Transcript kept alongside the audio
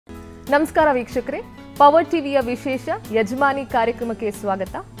ನಮಸ್ಕಾರ ವೀಕ್ಷಕರೇ, ಪವರ್ ಟಿವಿಯ ವಿಶೇಷ ಯಜಮಾನಿ ಕಾರ್ಯಕ್ರಮಕ್ಕೆ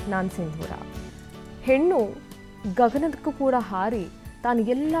ಸ್ವಾಗತ. ನಾನು ಸಿಂಧೂರ. ಹೆಣ್ಣು ಗಗನಕ್ಕೂ ಕೂಡ ಹಾರಿ ತಾನು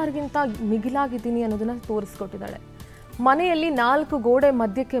ಎಲ್ಲರಿಗಿಂತ ಮಿಗಿಲಾಗಿದ್ದೀನಿ ಅನ್ನೋದನ್ನ ತೋರಿಸ್ಕೊಟ್ಟಿದ್ದಾಳೆ. ಮನೆಯಲ್ಲಿ 4 ಗೋಡೆ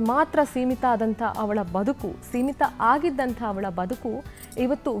ಮಧ್ಯಕ್ಕೆ ಮಾತ್ರ ಸೀಮಿತ ಆದಂಥ ಅವಳ ಬದುಕು, ಸೀಮಿತ ಆಗಿದ್ದಂಥ ಅವಳ ಬದುಕು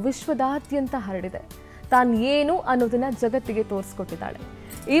ಇವತ್ತು ವಿಶ್ವದಾದ್ಯಂತ ಹರಡಿದೆ. ತಾನು ಏನು ಅನ್ನೋದನ್ನ ಜಗತ್ತಿಗೆ ತೋರಿಸ್ಕೊಟ್ಟಿದ್ದಾಳೆ.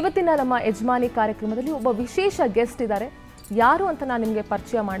 ಇವತ್ತಿನ ನಮ್ಮ ಯಜಮಾನಿ ಕಾರ್ಯಕ್ರಮದಲ್ಲಿ ಒಬ್ಬ ವಿಶೇಷ ಗೆಸ್ಟ್ ಇದ್ದಾರೆ. ಯಾರು ಅಂತ ನಾನು ನಿಮಗೆ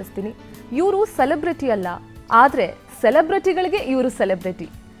ಪರಿಚಯ ಮಾಡಿಸ್ತೀನಿ. ಇವರು ಸೆಲೆಬ್ರಿಟಿ ಅಲ್ಲ, ಆದರೆ ಸೆಲೆಬ್ರಿಟಿಗಳಿಗೆ ಇವರು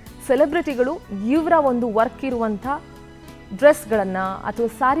ಸೆಲೆಬ್ರಿಟಿಗಳು ಇವರ ಒಂದು ವರ್ಕ್ ಇರುವಂಥ ಡ್ರೆಸ್ಗಳನ್ನು ಅಥವಾ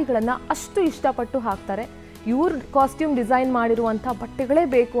ಸ್ಯಾರಿಗಳನ್ನು ಅಷ್ಟು ಇಷ್ಟಪಟ್ಟು ಹಾಕ್ತಾರೆ. ಇವ್ರ ಕಾಸ್ಟ್ಯೂಮ್ ಡಿಸೈನ್ ಮಾಡಿರುವಂಥ ಬಟ್ಟೆಗಳೇ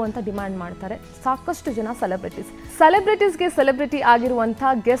ಬೇಕು ಅಂತ ಡಿಮ್ಯಾಂಡ್ ಮಾಡ್ತಾರೆ ಸಾಕಷ್ಟು ಜನ ಸೆಲೆಬ್ರಿಟೀಸ್ಗೆ ಸೆಲೆಬ್ರಿಟಿ ಆಗಿರುವಂಥ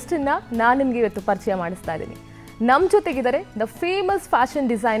ಗೆಸ್ಟನ್ನು ನಾನು ನಿಮಗೆ ಇವತ್ತು ಪರಿಚಯ ಮಾಡಿಸ್ತಾ ಇದ್ದೀನಿ. ನಮ್ಮ ಜೊತೆಗಿದ್ದಾರೆ ದ ಫೇಮಸ್ ಫ್ಯಾಷನ್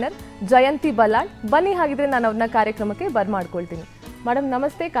ಡಿಸೈನರ್ ಜಯಂತಿ ಬಲ್ಲಾಳ್. ಬನ್ನಿ, ಹಾಗಿದ್ರೆ ನಾನು ಅವ್ರನ್ನ ಕಾರ್ಯಕ್ರಮಕ್ಕೆ ಬರ್ಮಾಡ್ಕೊಳ್ತೀನಿ. ಮೇಡಮ್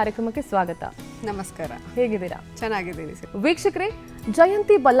ನಮಸ್ತೆ, ಕಾರ್ಯಕ್ರಮಕ್ಕೆ ಸ್ವಾಗತ. ನಮಸ್ಕಾರ. ಹೇಗಿದ್ದೀರಾ? ಚೆನ್ನಾಗಿದ್ದೀನಿ ಸರ್. ವೀಕ್ಷಕರೇ,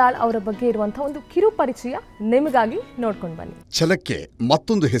 ಜಯಂತಿ ಬಲ್ಲಾಳ್ ಅವರ ಬಗ್ಗೆ ಇರುವಂತಹ ಒಂದು ಕಿರು ಪರಿಚಯ ನಿಮಗಾಗಿ ನೋಡ್ಕೊಂಡು ಬನ್ನಿ. ಛಲಕ್ಕೆ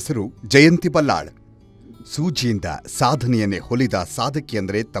ಮತ್ತೊಂದು ಹೆಸರು ಜಯಂತಿ ಬಲ್ಲಾಳ್. ಸೂಜಿಯಿಂದ ಸಾಧನೆಯನ್ನೇ ಹೊಲಿದ ಸಾಧಕಿ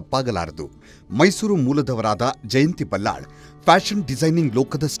ಅಂದರೆ ತಪ್ಪಾಗಲಾರದು. ಮೈಸೂರು ಮೂಲದವರಾದ ಜಯಂತಿ ಬಲ್ಲಾಳ್ ಫ್ಯಾಷನ್ ಡಿಸೈನಿಂಗ್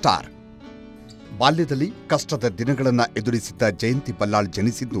ಲೋಕದ ಸ್ಟಾರ್. ಬಾಲ್ಯದಲ್ಲಿ ಕಷ್ಟದ ದಿನಗಳನ್ನು ಎದುರಿಸಿದ್ದ ಜಯಂತಿ ಬಲ್ಲಾಳ್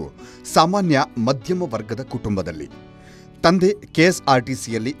ಜನಿಸಿದ್ದು ಸಾಮಾನ್ಯ ಮಧ್ಯಮ ವರ್ಗದ ಕುಟುಂಬದಲ್ಲಿ. ತಂದೆ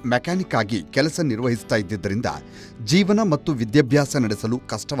ಕೆಎಸ್ಆರ್ಟಿಸಿಯಲ್ಲಿ ಮೆಕ್ಯಾನಿಕ್ ಆಗಿ ಕೆಲಸ ನಿರ್ವಹಿಸ್ತಾ ಇದ್ದಿದ್ದರಿಂದ ಜೀವನ ಮತ್ತು ವಿದ್ಯಾಭ್ಯಾಸ ನಡೆಸಲು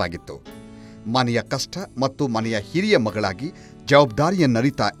ಕಷ್ಟವಾಗಿತ್ತು. ಮನೆಯ ಕಷ್ಟ ಮತ್ತು ಮನೆಯ ಹಿರಿಯ ಮಗಳಾಗಿ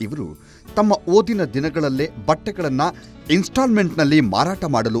ಜವಾಬ್ದಾರಿಯನ್ನರಿತ ಇವರು ತಮ್ಮ ಓದಿನ ದಿನಗಳಲ್ಲೇ ಬಟ್ಟೆಗಳನ್ನು ಇನ್ಸ್ಟಾಲ್ಮೆಂಟ್ನಲ್ಲಿ ಮಾರಾಟ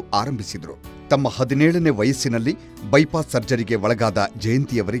ಮಾಡಲು ಆರಂಭಿಸಿದರು. ತಮ್ಮ 17ನೇ ವಯಸ್ಸಿನಲ್ಲಿ ಬೈಪಾಸ್ ಸರ್ಜರಿಗೆ ಒಳಗಾದ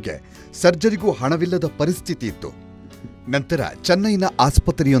ಜಯಂತಿಯವರಿಗೆ ಸರ್ಜರಿಗೂ ಹಣವಿಲ್ಲದ ಪರಿಸ್ಥಿತಿ ಇತ್ತು. ನಂತರ ಚೆನ್ನೈನ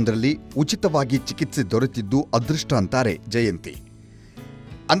ಆಸ್ಪತ್ರೆಯೊಂದರಲ್ಲಿ ಉಚಿತವಾಗಿ ಚಿಕಿತ್ಸೆ ದೊರೆತಿದ್ದು ಅದೃಷ್ಟ ಅಂತಾರೆ ಜಯಂತಿ.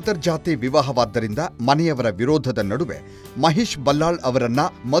 ಅಂತರ್ಜಾತಿ ವಿವಾಹವಾದ್ದರಿಂದ ಮನೆಯವರ ವಿರೋಧದ ನಡುವೆ ಮಹೇಶ್ ಬಲ್ಲಾಳ್ ಅವರನ್ನ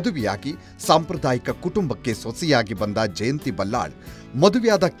ಮದುವೆಯಾಗಿ ಸಾಂಪ್ರದಾಯಿಕ ಕುಟುಂಬಕ್ಕೆ ಸೊಸೆಯಾಗಿ ಬಂದ ಜಯಂತಿ ಬಲ್ಲಾಳ್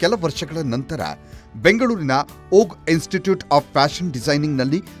ಮದುವೆಯಾದ ಕೆಲ ವರ್ಷಗಳ ನಂತರ ಬೆಂಗಳೂರಿನ ಓಗ್ ಇನ್ಸ್ಟಿಟ್ಯೂಟ್ ಆಫ್ ಫ್ಯಾಷನ್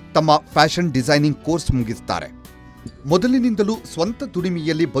ಡಿಸೈನಿಂಗ್ನಲ್ಲಿ ತಮ್ಮ ಫ್ಯಾಷನ್ ಡಿಸೈನಿಂಗ್ ಕೋರ್ಸ್ ಮುಗಿಸ್ತಾರೆ. ಮೊದಲಿನಿಂದಲೂ ಸ್ವಂತ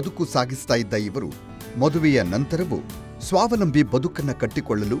ದುಡಿಮೆಯಲ್ಲಿ ಬದುಕು ಸಾಗಿಸ್ತಾ ಇದ್ದ ಇವರು ಮದುವೆಯ ನಂತರವೂ ಸ್ವಾವಲಂಬಿ ಬದುಕನ್ನು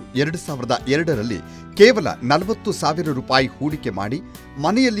ಕಟ್ಟಿಕೊಳ್ಳಲು 2002ರಲ್ಲಿ ಕೇವಲ 40,000 ರೂಪಾಯಿ ಹೂಡಿಕೆ ಮಾಡಿ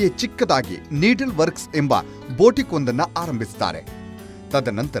ಮನೆಯಲ್ಲಿಯೇ ಚಿಕ್ಕದಾಗಿ ನೀಡಲ್ ವರ್ಕ್ಸ್ ಎಂಬ ಬೋಟಿಕ್ ಒಂದನ್ನು ಆರಂಭಿಸುತ್ತಾರೆ.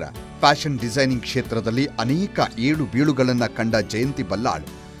 ತದನಂತರ ಫ್ಯಾಷನ್ ಡಿಸೈನಿಂಗ್ ಕ್ಷೇತ್ರದಲ್ಲಿ ಅನೇಕ ಏಳು ಬೀಳುಗಳನ್ನು ಕಂಡ ಜಯಂತಿ ಬಲ್ಲಾಳ್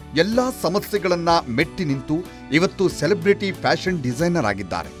ಎಲ್ಲಾ ಸಮಸ್ಯೆಗಳನ್ನು ಮೆಟ್ಟಿ ನಿಂತು ಇವತ್ತು ಸೆಲೆಬ್ರಿಟಿ ಫ್ಯಾಷನ್ ಡಿಸೈನರ್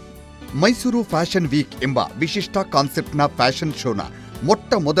ಆಗಿದ್ದಾರೆ. ಮೈಸೂರು ಫ್ಯಾಷನ್ ವೀಕ್ ಎಂಬ ವಿಶಿಷ್ಟ ಕಾನ್ಸೆಪ್ಟ್ನ ಫ್ಯಾಷನ್ ಶೋನ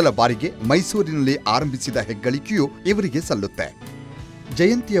ಮೊಟ್ಟ ಮೊದಲ ಬಾರಿಗೆ ಮೈಸೂರಿನಲ್ಲಿ ಆರಂಭಿಸಿದ ಹೆಗ್ಗಳಿಕೆಯೂ ಇವರಿಗೆ ಸಲ್ಲುತ್ತೆ.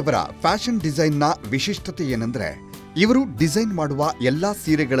 ಜಯಂತಿಯವರ ಫ್ಯಾಷನ್ ಡಿಸೈನ್ನ ವಿಶಿಷ್ಟತೆ ಏನೆಂದರೆ, ಇವರು ಡಿಸೈನ್ ಮಾಡುವ ಎಲ್ಲಾ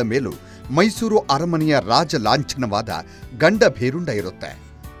ಸೀರೆಗಳ ಮೇಲೂ ಮೈಸೂರು ಅರಮನೆಯ ರಾಜ ಲಾಂಛನವಾದ ಗಂಡ ಭೇರುಂಡ ಇರುತ್ತೆ.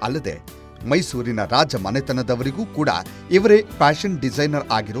 ಅಲ್ಲದೆ ಮೈಸೂರಿನ ರಾಜ ಮನೆತನದವರಿಗೂ ಕೂಡ ಇವರೇ ಫ್ಯಾಷನ್ ಡಿಸೈನರ್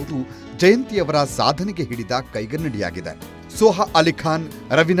ಆಗಿರೋದು ಜಯಂತಿಯವರ ಸಾಧನೆಗೆ ಹಿಡಿದ ಕೈಗನ್ನಡಿಯಾಗಿದೆ. ಸೋಹಾ ಅಲಿ ಖಾನ್,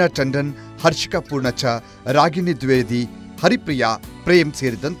 ರವೀನಾ ಟಂಡನ್, ಹರ್ಷಿಕಾ ಪೂರ್ಣಚ, ರಾಗಿಣಿ ದ್ವಿವೇದಿ, ಹರಿಪ್ರಿಯಾ, ಪ್ರೇಮ್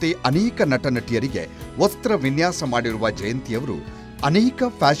ಸೇರಿದಂತೆ ಅನೇಕ ನಟ ನಟಿಯರಿಗೆ ವಸ್ತ್ರ ವಿನ್ಯಾಸ ಮಾಡಿರುವ ಜಯಂತಿಯವರು ಅನೇಕ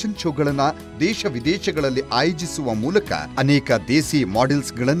ಫ್ಯಾಷನ್ ಶೋಗಳನ್ನು ದೇಶ ವಿದೇಶಗಳಲ್ಲಿ ಆಯೋಜಿಸುವ ಮೂಲಕ ಅನೇಕ ದೇಸಿ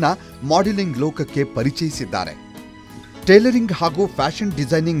ಮಾಡೆಲ್ಸ್ಗಳನ್ನು ಮಾಡೆಲಿಂಗ್ ಲೋಕಕ್ಕೆ ಪರಿಚಯಿಸಿದ್ದಾರೆ. ಟೈಲರಿಂಗ್ ಹಾಗೂ ಫ್ಯಾಷನ್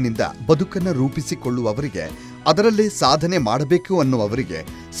ಡಿಸೈನಿಂಗ್ನಿಂದ ಬದುಕನ್ನು ರೂಪಿಸಿಕೊಳ್ಳುವವರಿಗೆ, ಅದರಲ್ಲೇ ಸಾಧನೆ ಮಾಡಬೇಕು ಅನ್ನುವವರಿಗೆ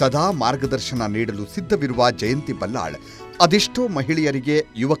ಸದಾ ಮಾರ್ಗದರ್ಶನ ನೀಡಲು ಸಿದ್ಧವಿರುವ ಜಯಂತಿ ಬಲ್ಲಾಳ್ ಅದೆಷ್ಟೋ ಮಹಿಳೆಯರಿಗೆ,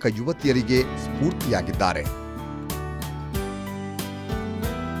 ಯುವಕ ಯುವತಿಯರಿಗೆ ಸ್ಫೂರ್ತಿಯಾಗಿದ್ದಾರೆ.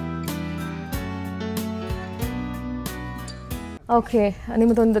 ಓಕೆ,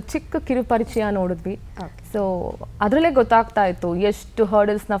 ನಿಮ್ಮದೊಂದು ಚಿಕ್ಕ ಕಿರು ಪರಿಚಯ ನೋಡಿದ್ವಿ. ಸೊ ಅದರಲ್ಲೇ ಗೊತ್ತಾಗ್ತಾ ಇತ್ತು ಎಷ್ಟು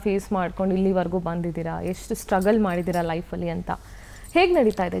ಹರ್ಡಲ್ಸ್ನ ಫೇಸ್ ಮಾಡ್ಕೊಂಡು ಇಲ್ಲಿವರೆಗೂ ಬಂದಿದ್ದೀರಾ, ಎಷ್ಟು ಸ್ಟ್ರಗಲ್ ಮಾಡಿದ್ದೀರಾ ಲೈಫಲ್ಲಿ ಅಂತ. ಹೇಗೆ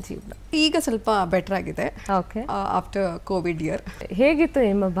ನಡೀತಾ ಇದೆ ಜೀವನ? ಈಗ ಸ್ವಲ್ಪ ಬೆಟರ್ ಆಗಿದೆ. Okay, after Covid year. ಹೇಗಿತ್ತು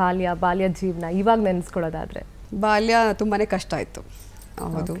ನಿಮ್ಮ ಬಾಲ್ಯ ಜೀವನ ಇವಾಗ ನೆನೆಸ್ಕೊಳ್ಳೋದಾದ್ರೆ? ಬಾಲ್ಯ ತುಂಬಾ ಕಷ್ಟ ಇತ್ತು.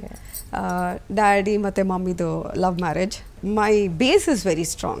 ಹೌದು. ಡ್ಯಾಡಿ ಮತ್ತು ಮಮ್ಮಿದು love marriage. My base is very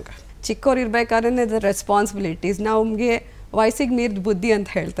strong. ಚಿಕ್ಕವ್ರು ಇರಬೇಕಾದ್ರೆ ರೆಸ್ಪಾನ್ಸಿಬಿಲಿಟೀಸ್ ನಮಗೆ ವಯಸ್ಸಿಗೆ ಮೀರಿದ ಬುದ್ಧಿ ಅಂತ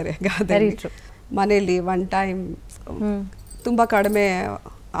ಹೇಳ್ತಾರೆ ಗಾದೆಯಲ್ಲಿ. ಮನೇಲಿ ಒನ್ ಟೈಮ್ ತುಂಬ ಕಡಿಮೆ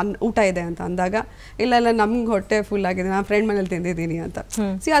ಊಟ ಇದೆ ಅಂತ ಅಂದಾಗ, ಇಲ್ಲ ನಮ್ಗೆ ಹೊಟ್ಟೆ ಫುಲ್ ಆಗಿದೆ, ನಾನು ಫ್ರೆಂಡ್ ಮನೇಲಿ ತಿಂದಿದ್ದೀನಿ ಅಂತ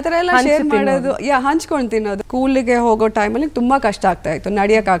ಆ ಥರ ಎಲ್ಲ ಶೇರ್ ಮಾಡೋದು, ಹಂಚ್ಕೊಂಡು ತಿನ್ನೋದು. ಸ್ಕೂಲಿಗೆ ಹೋಗೋ ಟೈಮಲ್ಲಿ ತುಂಬ ಕಷ್ಟ ಆಗ್ತಾ ಇತ್ತು,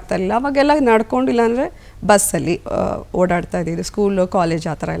 ನಡೆಯೋಕೆ ಆಗ್ತಾ ಇಲ್ಲ. ಅವಾಗೆಲ್ಲ ನಡ್ಕೊಂಡಿಲ್ಲ ಅಂದರೆ ಬಸ್ಸಲ್ಲಿ ಓಡಾಡ್ತಾ ಇದ್ದಿದ್ದು, ಸ್ಕೂಲು ಕಾಲೇಜ್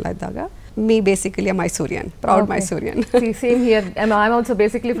ಆ ಥರ ಎಲ್ಲ ಇದ್ದಾಗ. Me basically a Mysorean, proud Mysorean. See, same here. I'm also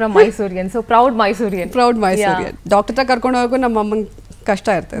basically from Mysorean, so proud Mysorean. Proud Mysorean. Doctor ta karkondu hogo ನಮ್ಮ ಅಮ್ಮಂಗೆ ಕಷ್ಟ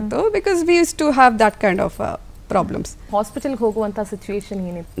ಇರ್ತಿತ್ತು, because we used to have that kind of problems. ಹಾಸ್ಪಿಟಲ್ಗೆ ಹೋಗುವಂಥ situation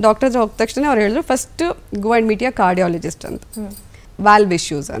ಏನಿತ್ತು? Doctor ಹತ್ರ ಹೋದ ತಕ್ಷಣ ಅವ್ರು ಹೇಳಿದ್ರು first go and meet yeah cardiologist ಅಂತ, ವಾಲ್ವ್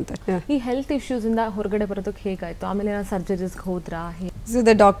ಇಶ್ಯೂಸ್ ಅಂತ. ಈ ಹೆಲ್ತ್ ಇಶ್ಯೂಸ್ ಇಂದ ಹೊರಗಡೆ ಬರೋದಕ್ಕೆ ಹೇಗಾಯ್ತು? ಆಮೇಲೆ ಸರ್ಜರೀಸ್ಗೆ ಹೋದ್ರಾ? So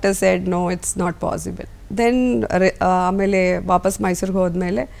the doctor said no, it's not possible. Then ಆಮೇಲೆ ವಾಪಸ್ ಮೈಸೂರಿಗೆ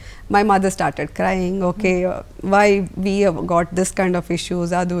ಹೋದ್ಮೇಲೆ my mother started crying, okay why we got this kind of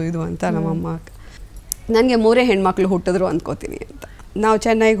issues, ಅದು ಇದು ಅಂತ. ನಮ್ಮಮ್ಮ ನನಗೆ 3 ಹೆಣ್ಮಕ್ಳು ಹುಟ್ಟಿದ್ರು ಅಂದ್ಕೋತೀನಿ ಅಂತ. ನಾವು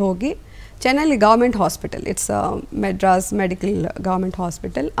ಚೆನ್ನೈಗೆ ಹೋಗಿ, ಚೆನ್ನೈಲಿ government hospital, it's Madras medical government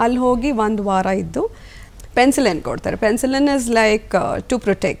hospital, ಅಲ್ಲಿ ಹೋಗಿ 1 ವಾರ ಇದ್ದು ಪೆನ್ಸಿಲಿನ್ ಕೊಡ್ತಾರೆ. Penicillin is like to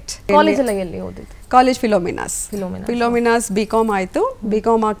protect. ಕಾಲೇಜೆಲ್ಲ ಎಲ್ಲಿ ಓದಿದ್ದು? ಕಾಲೇಜ್ ಫಿಲೋಮಿನಾಸ್ ಬಿ.ಕಾಮ್ ಆಯಿತು.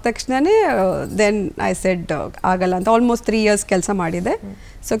 ಬಿ.ಕಾಮ್ ಆದ ತಕ್ಷಣನೇ ದೆನ್ ಐ ಸೆಡ್ ಆಗಲ್ಲ ಅಂತ ಆಲ್ಮೋಸ್ಟ್ 3 years ಕೆಲಸ ಮಾಡಿದೆ.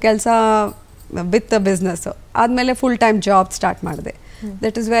 ಸೊ ಕೆಲಸ ವಿತ್ ಬಿಸ್ನೆಸ್ ಆದಮೇಲೆ ಫುಲ್ ಟೈಮ್ ಜಾಬ್ ಸ್ಟಾರ್ಟ್ ಮಾಡಿದೆ.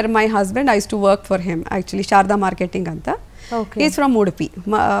 That is where my husband I use to work for him actually, Sharada marketing ಅಂತ. Is from Udupi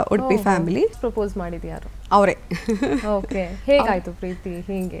family. Propose ಮಾಡಿದ್ಯಾರು? ಅವರೇ. ಓಕೆ, ಹೇಗಾಯ್ತು ಪ್ರೀತಿ?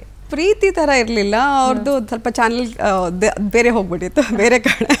 ಹಿಂಗೆ ಪ್ರೀತಿ ಥರ ಇರಲಿಲ್ಲ ಅವ್ರದ್ದು, ಸ್ವಲ್ಪ ಚಾನಲ್ ಬೇರೆ ಹೋಗ್ಬಿಟ್ಟಿತ್ತು, ಬೇರೆ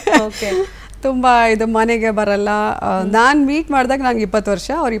ಕಡೆ. ತುಂಬ ಇದು ಮನೆಗೆ ಬರಲ್ಲ. ನಾನು ಮೀಟ್ ಮಾಡಿದಾಗ ನಂಗೆ 20 ವರ್ಷ,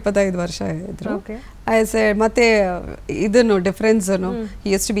 ಅವ್ರು 25 ವರ್ಷ ಇದ್ರು. ಮತ್ತೆ ಇದನ್ನು ಡಿಫ್ರೆನ್ಸನು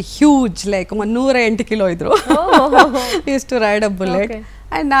use to B huge, like 108 kilo ಇದ್ರು. Use to ride a bullet.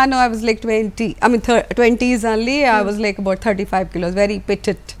 And ನಾನು I was like 20s ಅಲ್ಲಿ I was like about 35 kilos, very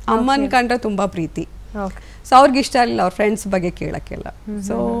petite. ಅಮ್ಮನ ಕಂಡ್ರೆ ತುಂಬ ಪ್ರೀತಿ. ಸೊ ಅವ್ರಿಗೆ ಇಷ್ಟ ಆಗಲಿಲ್ಲ ಅವ್ರ ಫ್ರೆಂಡ್ಸ್ ಬಗ್ಗೆ ಕೇಳೋಕ್ಕೆಲ್ಲ.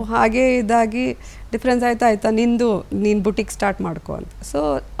 ಸೊ ಹಾಗೆ ಇದಾಗಿ ಡಿಫ್ರೆನ್ಸ್ ಆಯ್ತಾ ನೀನು ಬುಟಿಕ್ ಸ್ಟಾರ್ಟ್ ಮಾಡ್ಕೊ ಅಂತ. ಸೊ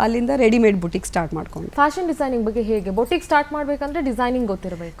ಅಲ್ಲಿಂದ ರೆಡಿಮೇಡ್ ಬುಟಿಕ್ ಸ್ಟಾರ್ಟ್ ಮಾಡ್ಕೊಂಡು. ಫ್ಯಾಷನ್ ಡಿಸೈನಿಂಗ್ ಬಗ್ಗೆ ಹೇಗೆ? ಬುಟಿಕ್ ಸ್ಟಾರ್ಟ್ ಮಾಡ್ಬೇಕಂದ್ರೆ ಡಿಸೈನಿಂಗ್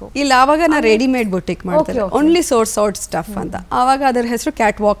ಗೊತ್ತಿರಬೇಕು. ಇಲ್ಲ, ಆವಾಗ ನಾನು ರೆಡಿಮೇಡ್ ಬುಟಿಕ್ ಮಾಡ್ತಾರೆ, ಓನ್ಲಿ ಸೋರ್ಸ್ ಔಟ್ ಸ್ಟಫ್ ಅಂತ. ಆವಾಗ ಅದರ ಹೆಸರು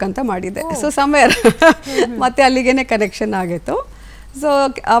ಕ್ಯಾಟ್ ವಾಕ್ ಅಂತ ಮಾಡಿದ್ದೆ. ಸೊ ಸಮ್ವೇರ್ ಮತ್ತೆ ಅಲ್ಲಿಗೇನೆ ಕನೆಕ್ಷನ್ ಆಗಿತ್ತು. ಸೊ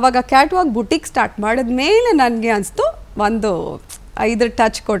ಆವಾಗ ಕ್ಯಾಟ್ ವಾಕ್ ಬುಟಿಕ್ ಸ್ಟಾರ್ಟ್ ಮಾಡಿದ್ಮೇಲೆ ನನಗೆ ಅನಿಸ್ತು ಒಂದು ಇದ್ರ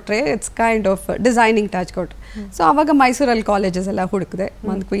ಟಚ್ ಕೊಟ್ಟರೆ it's kind of designing touch ಕೊಟ್ಟರೆ. ಸೊ ಆವಾಗ ಮೈಸೂರಲ್ಲಿ ಕಾಲೇಜಸ್ ಎಲ್ಲ ಹುಡುಕಿದೆ.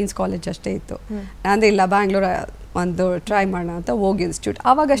 ಒಂದು ಕ್ವೀನ್ಸ್ ಕಾಲೇಜ್ ಅಷ್ಟೇ ಇತ್ತು. ಅಂದರೆ ಇಲ್ಲ ಬ್ಯಾಂಗ್ಳೂರ್ ಒಂದು ಟ್ರೈ ಮಾಡೋಣ ಅಂತ ಹೋಗಿ ಇನ್ಸ್ಟಿಟ್ಯೂಟ್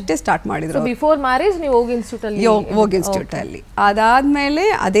ಆವಾಗಷ್ಟೇ ಸ್ಟಾರ್ಟ್ ಮಾಡಿದ್ರು. ಬಿಫೋರ್ ಮ್ಯಾರೇಜ್ ನೀವು ಹೋಗಿ ಇನ್ಸ್ಟಿಟ್ಯೂಟಲ್ಲಿ. ಅದಾದಮೇಲೆ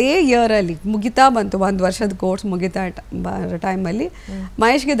ಅದೇ ಇಯರಲ್ಲಿ ಮುಗಿತಾ ಬಂತು, 1 ವರ್ಷದ ಕೋರ್ಸ್ ಮುಗಿತಾ ಟೈಮಲ್ಲಿ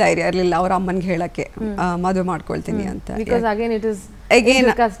ಮಹೇಶ್ಗೆ ಧೈರ್ಯ ಇರಲಿಲ್ಲ ಅವ್ರ ಅಮ್ಮನಿಗೆ ಹೇಳಕ್ಕೆ ಮದುವೆ ಮಾಡ್ಕೊಳ್ತೀನಿ ಅಂತ. ಅಗೇನ್ ಇದು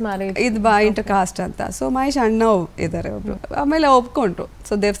ಇಂಟರ್ ಕಾಸ್ಟ್ ಅಂತ. ಸೊ ಮಹೇಶ್ ಅಣ್ಣ ಇದ್ದಾರೆ ಒಬ್ರು. ಆಮೇಲೆ ಒಪ್ಕೊಂಡ್ರು.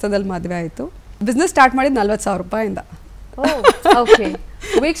 ಸೊ ದೇವಸ್ಥಾನದಲ್ಲಿ ಮದುವೆ ಆಯಿತು. ಬಿಸ್ನೆಸ್ ಸ್ಟಾರ್ಟ್ ಮಾಡಿದ್ದು 40,000 ರೂಪಾಯಿಂದ.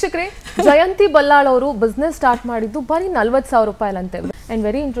 ವೀಕ್ಷಕರೇ, ಜಯಂತಿ ಬಲ್ಲಾಳ್ ಅವರು ಬಿಸ್ನೆಸ್ ಸ್ಟಾರ್ಟ್ ಮಾಡಿದ್ದು ಬರೀ 40,000 ರೂಪಾಯಿಲಂತೆ. And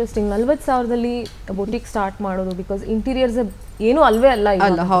very interesting, 40,000ದಲ್ಲಿ boutique start ಮಾಡೋದು, ಬಿಕಾಸ್ ಇಂಟೀರಿಯರ್ಸ್ ಏನೂ ಅಲ್ವೇ ಅಲ್ಲ.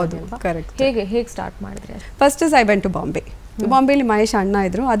 ಹೌದು, ಕರೆಕ್ಟ್. ಹೇಗೆ ಸ್ಟಾರ್ಟ್ ಮಾಡಿದ್ರಿ? First I went to ಬಾಂಬೆಲಿ Mahesh ಅಣ್ಣ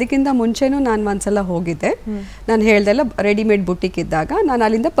ಇದ್ರು. ಅದಕ್ಕಿಂತ ಮುಂಚೆನೂ ನಾನು ಒಂದ್ಸಲ ಹೋಗಿದ್ದೆ. ನಾನು ಹೇಳ್ದೆಲ್ಲ ರೆಡಿಮೇಡ್ ಬುಟಿಕ್ ಇದ್ದಾಗ ನಾನು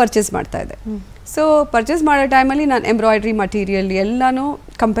ಅಲ್ಲಿಂದ ಪರ್ಚೇಸ್ ಮಾಡ್ತಾ ಇದ್ದೆ. ಸೊ ಪರ್ಚೇಸ್ ಮಾಡೋ ಟೈಮಲ್ಲಿ ನಾನು ಎಂಬ್ರಾಯ್ಡ್ರಿ ಮಟೀರಿಯಲ್ ಎಲ್ಲನೂ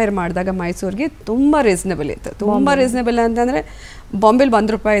ಕಂಪೇರ್ ಮಾಡಿದಾಗ ಮೈಸೂರಿಗೆ ತುಂಬ ರೀಸನೇಬಲ್ ಇತ್ತು. ತುಂಬ ರೀಸನೇಬಲ್ ಅಂತಂದರೆ ಬಾಂಬೆಲಿ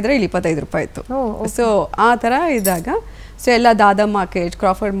 ₹1 ಇದ್ದರೆ ಇಲ್ಲಿ 25 ರೂಪಾಯಿ ಇತ್ತು. ಸೊ ಆ ಥರ ಇದ್ದಾಗ ಸೊ ಎಲ್ಲ ದಾದಾ ಮಾರ್ಕೆಟ್,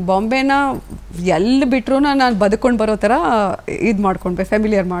 ಕ್ರಾಫರ್ಡ್, ಬಾಂಬೆನ ಎಲ್ಲಿ ಬಿಟ್ರೂ ನಾನು ಬದುಕೊಂಡು ಬರೋ ಥರ ಇದು ಮಾಡ್ಕೊಂಡೆ,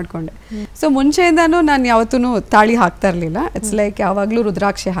 ಫೆಮಿಲಿಯರ್ ಮಾಡಿಕೊಂಡೆ. ಸೊ ಮುಂಚೆಯಿಂದನೂ ನಾನು ಯಾವತ್ತೂ ತಾಳಿ ಹಾಕ್ತಾ ಇರಲಿಲ್ಲ. ಇಟ್ಸ್ ಲೈಕ್ ಯಾವಾಗಲೂ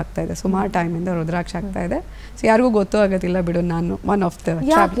ರುದ್ರಾಕ್ಷಿ ಹಾಕ್ತಾ ಇದೆ. ಸುಮಾರು ಟೈಮಿಂದ ರುದ್ರಾಕ್ಷಿ ಹಾಕ್ತಾ ಇದೆ. ಸೊ ಯಾರಿಗೂ ಗೊತ್ತೂ ಆಗೋದಿಲ್ಲ ಬಿಡು. ನಾನು ಒನ್ ಆಫ್ ದ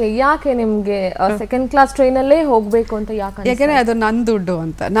ಯಾಕೆ ನಿಮಗೆ ಸೆಕೆಂಡ್ ಕ್ಲಾಸ್ ಟ್ರೈನಲ್ಲೇ ಹೋಗಬೇಕು ಅಂತ ಯಾಕೆಂದರೆ ಅದು ನನ್ನ ದುಡ್ಡು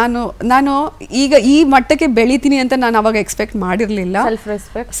ಅಂತ. ನಾನು ಈಗ ಈ ಮಟ್ಟಕ್ಕೆ ಬೆಳಿತೀನಿ ಅಂತ ನಾನು ಅವಾಗ ಎಕ್ಸ್ಪೆಕ್ಟ್ ಮಾಡಿರಲಿಲ್ಲ.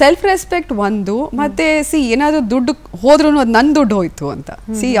 ಸೆಲ್ಫ್ ರೆಸ್ಪೆಕ್ಟ್ ಒಂದು, ಮತ್ತೆ ಏನಾದರೂ ದುಡ್ಡು ಹೋದ್ರೂ ಅದು ನನ್ನ ದುಡ್ಡು ಹೋಯ್ತು ಅಂತ.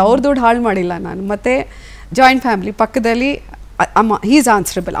 ಅವ್ರ ದುಡ್ಡು ಹಾಳು ಮಾಡಿಲ್ಲ ನಾನು. ಮತ್ತೆ ಜಾಯಿಂಟ್ ಫ್ಯಾಮಿಲಿ ಪಕ್ಕದಲ್ಲಿ ಅಮ್ಮ ಈಸ್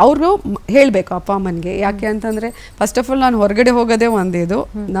ಆನ್ಸರಬಲ್. ಅವರು ಹೇಳಬೇಕು ಅಪ್ಪ ಅಮ್ಮನಿಗೆ. ಯಾಕೆ ಅಂತಂದರೆ ಫಸ್ಟ್ ಆಫ್ ಆಲ್ ನಾನು ಹೊರಗಡೆ ಹೋಗೋದೇ ಒಂದಿದು.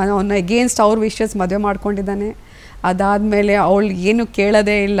 ನಾನು ಅವನ್ನ ಅಗೇನ್ಸ್ಟ್ ಅವ್ರ ವಿಷಸ್ ಮದುವೆ ಮಾಡ್ಕೊಂಡಿದ್ದಾನೆ. ಅದಾದಮೇಲೆ ಅವಳು ಏನು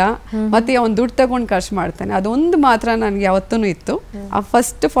ಕೇಳೋದೇ ಇಲ್ಲ. ಮತ್ತು ಅವ್ನು ದುಡ್ಡು ತಗೊಂಡು ಖರ್ಚು ಮಾಡ್ತಾನೆ. ಅದೊಂದು ಮಾತ್ರ ನನಗೆ ಯಾವತ್ತೂ ಇತ್ತು. ಆ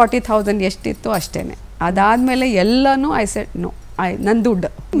ಫಸ್ಟ್ 40,000 ಎಷ್ಟಿತ್ತು ಅಷ್ಟೇ. ಅದಾದಮೇಲೆ ಎಲ್ಲನೂ ಐ ಸೆಡ್ ನೋ, ನನ್ನ ದುಡ್ಡು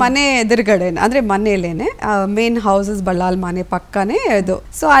ಮನೆ ಎದುರುಗಡೆ ಅಂದರೆ ಮನೆಯಲ್ಲೇನೆ ಮೇನ್ ಹೌಸಸ್ ಬಳ್ಳಾಲ್ ಮನೆ ಪಕ್ಕನೇ ಇದು.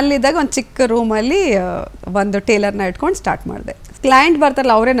 ಸೊ ಅಲ್ಲಿದ್ದಾಗ ಒಂದು ಚಿಕ್ಕ ರೂಮಲ್ಲಿ ಒಂದು ಟೇಲರ್ನ ಇಟ್ಕೊಂಡು ಸ್ಟಾರ್ಟ್ ಮಾಡಿದೆ. ಕ್ಲೈಂಟ್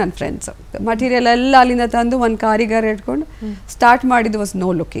ಬರ್ತಾರಲ್ಲ ಅವರೇ ನನ್ನ ಫ್ರೆಂಡ್ಸ್. ಮಟೀರಿಯಲ್ ಎಲ್ಲ ಅಲ್ಲಿಂದ ತಂದು ಒಂದು ಕಾರಿಗಾರ ಇಟ್ಕೊಂಡು ಸ್ಟಾರ್ಟ್ ಮಾಡಿದ್ದು was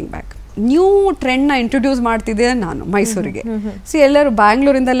no looking back. New ಟ್ರೆಂಡ್ನ introduce ಮಾಡ್ತಿದ್ದೆ ನಾನು ಮೈಸೂರಿಗೆ. ಸೊ ಎಲ್ಲರೂ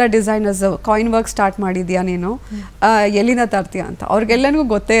ಬ್ಯಾಂಗ್ಳೂರಿಂದೆಲ್ಲ ಡಿಸೈನರ್ಸ್ ಕಾಯಿನ್ ವರ್ಕ್ ಸ್ಟಾರ್ಟ್ ಮಾಡಿದ್ಯಾ ನೀನು, ಎಲ್ಲಿಂದ ತರ್ತೀಯ ಅಂತ. ಅವ್ರಿಗೆಲ್ಲನಿಗೂ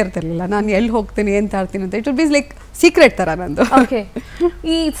ಗೊತ್ತೇ ಇರ್ತಿರ್ಲಿಲ್ಲ ನಾನು ಎಲ್ಲಿ ಹೋಗ್ತೀನಿ ಏನು ತರ್ತೀನಿ ಅಂತ. It will be like secret ಥರ ನಂದು.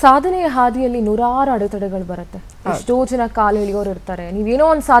 ಈ ಸಾಧನೆಯ ಹಾದಿಯಲ್ಲಿ ನೂರಾರು ಅಡೆತಡೆಗಳು ಬರುತ್ತೆ. ಎಷ್ಟೋ ಜನ ಕಾಲು ಎಳೆಯೋರು ಇರ್ತಾರೆ. ನೀವೇನೋ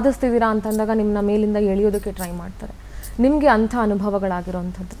ಒಂದು ಸಾಧಿಸ್ತಿದ್ದೀರಾ ಅಂತಂದಾಗ ನಿಮ್ಮನ್ನ ಮೇಲಿಂದ ಎಳೆಯೋದಕ್ಕೆ ಟ್ರೈ ಮಾಡ್ತಾರೆ. ನಿಮಗೆ ಅಂಥ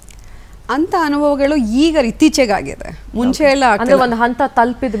ಅನುಭವಗಳಾಗಿರೋಂಥದ್ದು? ಅಂತ ಅನುಭವಗಳು ಈಗ ಇತ್ತೀಚೆಗಾಗಿದೆ. ಮುಂಚೆ ಎಲ್ಲ ಒಂದು ಹಂತ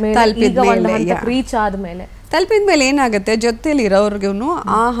ತಲುಪಿದ ಮೇಲೆ ಏನಾಗುತ್ತೆ, ಜೊತೆಲಿ ಇರೋರ್ಗು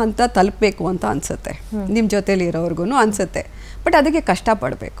ಆ ಹಂತ ತಲುಪಬೇಕು ಅಂತ ಅನ್ಸುತ್ತೆ. ನಿಮ್ಮ ಜೊತೆಲಿ ಇರೋರ್ಗು ಅನ್ಸುತ್ತೆ. ಬಟ್ ಅದಕ್ಕೆ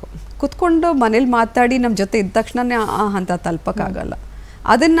ಕಷ್ಟಪಡಬೇಕು. ಕುತ್ಕೊಂಡು ಮನೇಲಿ ಮಾತಾಡಿ ನಮ್ಮ ಜೊತೆ ಇದ್ದ ತಕ್ಷಣನೇ ಆ ಹಂತ ತಲುಪಕ್ಕಾಗಲ್ಲ.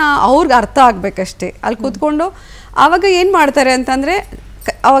 ಅದನ್ನು ಅವ್ರಿಗೆ ಅರ್ಥ ಆಗಬೇಕಷ್ಟೇ. ಅಲ್ಲಿ ಕೂತ್ಕೊಂಡು ಆವಾಗ ಏನು ಮಾಡ್ತಾರೆ ಅಂತಂದರೆ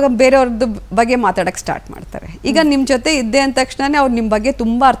ಅವಾಗ ಬೇರೆಯವ್ರದ್ದು ಬಗ್ಗೆ ಮಾತಾಡೋಕ್ಕೆ ಸ್ಟಾರ್ಟ್ ಮಾಡ್ತಾರೆ. ಈಗ ನಿಮ್ಮ ಜೊತೆ ಇದ್ದೆ ಅಂದ ತಕ್ಷಣನೇ ಅವ್ರು ನಿಮ್ಮ ಬಗ್ಗೆ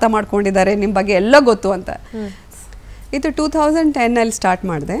ತುಂಬ ಅರ್ಥ ಮಾಡ್ಕೊಂಡಿದ್ದಾರೆ, ನಿಮ್ಮ ಬಗ್ಗೆ ಎಲ್ಲ ಗೊತ್ತು ಅಂತ. ಇದು 2010 ಸ್ಟಾರ್ಟ್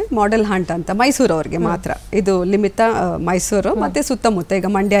ಮಾಡಿದೆ ಮಾಡೆಲ್ ಹಂಟ್ ಅಂತ, ಮೈಸೂರವ್ರಿಗೆ ಮಾತ್ರ. ಇದು ಲಿಮಿತ ಮೈಸೂರು ಮತ್ತು ಸುತ್ತಮುತ್ತ, ಈಗ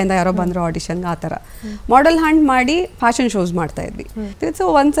ಮಂಡ್ಯದಿಂದ ಯಾರೋ ಬಂದರು ಆಡಿಷನ್ಗೆ ಆ ಥರ ಮಾಡೆಲ್ ಹಂಟ್ ಮಾಡಿ ಫ್ಯಾಷನ್ ಶೋಸ್ ಮಾಡ್ತಾ ಇದ್ವಿ. ಸೊ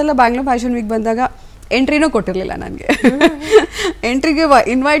ಒಂದ್ಸಲ ಬ್ಯಾಂಗ್ಳೂರ್ ಫ್ಯಾಷನ್ ವೀಕ್ ಬಂದಾಗ ಎಂಟ್ರಿನೂ ಕೊಟ್ಟಿರಲಿಲ್ಲ ನನಗೆ. ಎಂಟ್ರಿಗೆ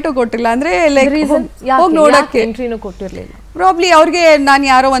ಇನ್ವೈಟು ಕೊಟ್ಟಿಲ್ಲ ಅಂದರೆ ಲೈಕ್ ಹೋಗಿ ನೋಡೋಕ್ಕೆ ಎಂಟ್ರಿನೂ ಕೊಟ್ಟಿರಲಿಲ್ಲ. ಪ್ರಾಬ್ಲಿ ಅವ್ರಿಗೆ ನಾನು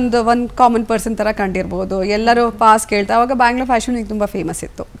ಯಾರೋ ಒಂದು ಕಾಮನ್ ಪರ್ಸನ್ ಥರ ಕಂಡಿರ್ಬೋದು, ಎಲ್ಲರೂ ಪಾಸ್ ಕೇಳ್ತಾ. ಅವಾಗ ಬ್ಯಾಂಗ್ಳೂರ್ ಫ್ಯಾಷನ್ ವೀಕ್ ತುಂಬ ಫೇಮಸ್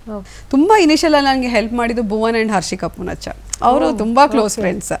ಇತ್ತು. ತುಂಬ ಇನಿಷಿಯಲ್ ನನಗೆ ಹೆಲ್ಪ್ ಮಾಡಿದ್ದು ಭುವನ್ ಆ್ಯಂಡ್ ಹರ್ಷಿಕಾ ಪೂನಚ್ಚ. ಅವರು ತುಂಬ close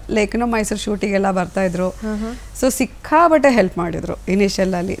friends. Like Mysuru ಶೂಟಿಗೆಲ್ಲ ಬರ್ತಾಯಿದ್ರು. So ಸಿಕ್ಕಾಬಟ್ಟೆ ಹೆಲ್ಪ್ ಮಾಡಿದ್ರು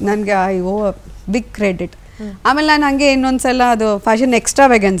ಇನಿಷಿಯಲಲ್ಲಿ ನನಗೆ. Big credit. ಆಮೇಲೆ ನಾನು ಹಂಗೆ ಇನ್ನೊಂದ್ಸಲ ಅದು ಫ್ಯಾಷನ್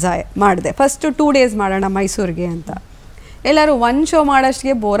ಎಕ್ಸ್ಟ್ರಾವೆಗೆನ್ಸಾ ಮಾಡಿದೆ. ಫಸ್ಟು 2 days ಮಾಡೋಣ ಮೈಸೂರಿಗೆ ಅಂತ. ಎಲ್ಲರೂ 1 show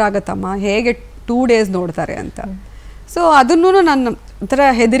ಮಾಡೋಷ್ಟಿಗೆ ಬೋರ್ ಆಗುತ್ತಮ್ಮ, ಹೇಗೆ 2 days ನೋಡ್ತಾರೆ ಅಂತ. ಸೊ ಅದನ್ನೂ ನನ್ನ ಒಂಥರ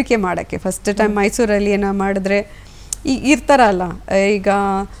ಹೆದರಿಕೆ ಮಾಡೋಕ್ಕೆ ಫಸ್ಟ್ ಟೈಮ್ ಮೈಸೂರಲ್ಲಿ ಏನೋ ಮಾಡಿದ್ರೆ ಇರ್ತಾರಲ್ಲ, ಈಗ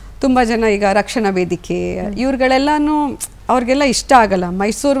ತುಂಬ ಜನ ಈಗ ರಕ್ಷಣಾ ವೇದಿಕೆ ಇವ್ರುಗಳೆಲ್ಲನೂ ಅವ್ರಿಗೆಲ್ಲ ಇಷ್ಟ ಆಗಲ್ಲ.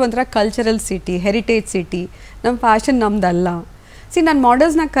 ಮೈಸೂರು ಒಂಥರ ಕಲ್ಚರಲ್ ಸಿಟಿ, ಹೆರಿಟೇಜ್ ಸಿಟಿ, ನಮ್ಮ ಫ್ಯಾಷನ್ ನಮ್ದಲ್ಲ. ನಾನು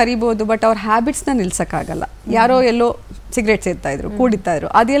ಮಾಡೆಲ್ಸ್ನ ಕರಿಬೋದು, ಬಟ್ ಅವ್ರ ಹ್ಯಾಬಿಟ್ಸ್ನ ನಿಲ್ಸೋಕ್ಕಾಗಲ್ಲ. ಯಾರೋ ಎಲ್ಲೋ ಸಿಗರೇಟ್ ಸೇರ್ತಾಯಿದ್ರು, ಕುಡಿತಾಯಿದ್ರು,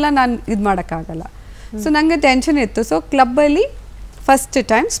 ಅದೆಲ್ಲ ನಾನು ಇದು ಮಾಡೋಕ್ಕಾಗಲ್ಲ. ಸೊ ನನಗೆ ಟೆನ್ಷನ್ ಇತ್ತು. So ಕ್ಲಬ್ಬಲ್ಲಿ first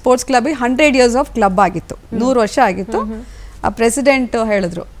time sports ಕ್ಲಬ್ಬಿಗೆ 100 years of club ಆಗಿತ್ತು, 100 ವರ್ಷ ಆಗಿತ್ತು. ಆ ಪ್ರೆಸಿಡೆಂಟ್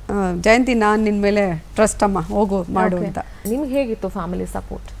ಹೇಳಿದ್ರು, ಜಯಂತಿ ನಾನು ನಿನ್ನ ಮೇಲೆ ಟ್ರಸ್ಟ್ ಅಮ್ಮ, ಹೋಗು ಮಾಡು ಅಂತ. ನಿಮ್ಗೆ ಹೇಗಿತ್ತು ಫ್ಯಾಮಿಲಿ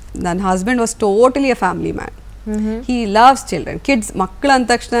ಸಪೋರ್ಟ್? ನನ್ನ husband was totally a family man. He loves children, kids, ಮಕ್ಕಳು ಅಂದ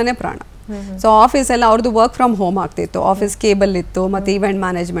ತಕ್ಷಣನೇ ಪ್ರಾಣ. ಸೊ ಆಫೀಸೆಲ್ಲ ಅವ್ರದ್ದು ವರ್ಕ್ ಫ್ರಮ್ ಹೋಮ್ ಆಗ್ತಿತ್ತು. ಆಫೀಸ್ ಕೇಬಲ್ ಇತ್ತು, ಮತ್ತು ಈವೆಂಟ್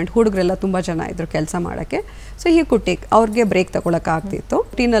ಮ್ಯಾನೇಜ್ಮೆಂಟ್ ಹುಡುಗರೆಲ್ಲ ತುಂಬ ಜನ ಇದ್ರು ಕೆಲಸ ಮಾಡೋಕ್ಕೆ. ಸೊ ಹೀ ಕುಟ್ಟಿಕ್ ಅವ್ರಿಗೆ ಬ್ರೇಕ್ ತಗೊಳಕ್ಕೆ ಆಗ್ತಿತ್ತು.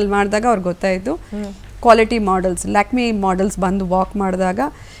 ಟೀನಲ್ಲಿ ಮಾಡಿದಾಗ ಅವ್ರಿಗೆ ಗೊತ್ತಾಯಿತು ಕ್ವಾಲಿಟಿ ಮಾಡೆಲ್ಸ್, ಲ್ಯಾಕ್ಮಿ ಮಾಡೆಲ್ಸ್ ಬಂದು ವಾಕ್ ಮಾಡಿದಾಗ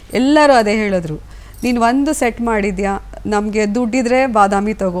ಎಲ್ಲರೂ ಅದೇ ಹೇಳಿದ್ರು, ನೀನು ಒಂದು ಸೆಟ್ ಮಾಡಿದ್ಯಾ, ನಮಗೆ ದುಡ್ಡಿದ್ರೆ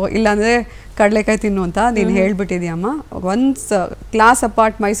ಬಾದಾಮಿ ತಗೋ, ಇಲ್ಲಾಂದರೆ ಕಡಲೆಕಾಯಿ ತಿನ್ನು ಅಂತ ನೀನು ಹೇಳ್ಬಿಟ್ಟಿದ್ಯಮ್ಮ. ಒಂದು ಕ್ಲಾಸ್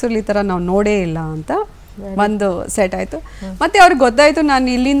ಅಪಾರ್ಟ್ ಮೈಸೂರಲ್ಲಿ ಈ ಥರ ನಾವು ನೋಡೇ ಇಲ್ಲ ಅಂತ ಒಂದು ಸೆಟ್ ಆಯಿತು. ಮತ್ತು ಅವ್ರಿಗೆ ಗೊತ್ತಾಯಿತು ನಾನು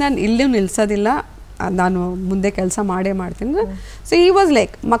ಇಲ್ಲೂ ನಿಲ್ಸೋದಿಲ್ಲ, ನಾನು ಮುಂದೆ ಕೆಲಸ ಮಾಡೇ ಮಾಡ್ತೀನಿ. ಸೊ ಹಿ ವಾಸ್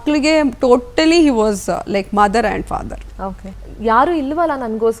ಲೈಕ್ ಮಕ್ಕಳಿಗೆ totally he was like mother and father. Okay, ಯಾರು ಇಲ್ವಲ್ಲ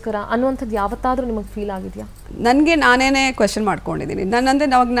ನನಗೋಸ್ಕರ ಅನ್ನುವಂಥದ್ದು ಯಾವತ್ತಾದರೂ ನಿಮಗೆ ಫೀಲ್ ಆಗಿದೆಯಾ? ನನಗೆ ನಾನೇನೇ ಕ್ವೆಶನ್ ಮಾಡ್ಕೊಂಡಿದ್ದೀನಿ. ನನ್ನಂದರೆ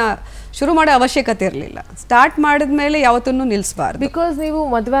ನಾ ಶುರು ಮಾಡೋ ಅವಶ್ಯಕತೆ ಇರಲಿಲ್ಲ. ಸ್ಟಾರ್ಟ್ ಮಾಡಿದ್ಮೇಲೆ ಯಾವತ್ತೂ ನಿಲ್ಲಿಸಬಾರ್ದು. ಬಿಕಾಸ್ ನೀವು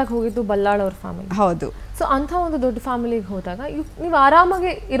ಮದುವೆಗೆ ಹೋಗಿದ್ದು ಬಲ್ಲಾಳ್ ಅವ್ರ ಫ್ಯಾಮಿಲಿ. ಹೌದು. ಸೊ ಅಂಥ ಒಂದು ದೊಡ್ಡ ಫ್ಯಾಮಿಲಿಗೆ ಹೋದಾಗ ನೀವು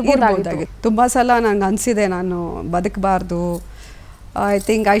ಆರಾಮಾಗಿ ಇರ್ಬೋದಾಗಿತ್ತು. ತುಂಬ ಸಲ ನಂಗೆ ಅನಿಸಿದೆ ನಾನು ಬದುಕಬಾರ್ದು, I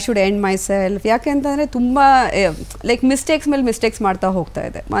think I should end my self. ಯಾಕೆ ಅಂತಂದರೆ ತುಂಬ ಲೈಕ್ ಮಿಸ್ಟೇಕ್ಸ್ ಮೇಲೆ ಮಿಸ್ಟೇಕ್ಸ್ ಮಾಡ್ತಾ ಹೋಗ್ತಾ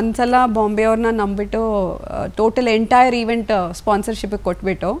ಇದೆ. ಒಂದ್ಸಲ ಬಾಂಬೆ ಅವ್ರನ್ನ ನಂಬಿಟ್ಟು ಟೋಟಲ್ ಎಂಟೈರ್ ಈವೆಂಟ್ ಸ್ಪಾನ್ಸರ್ಶಿಪ್ಪಿಗೆ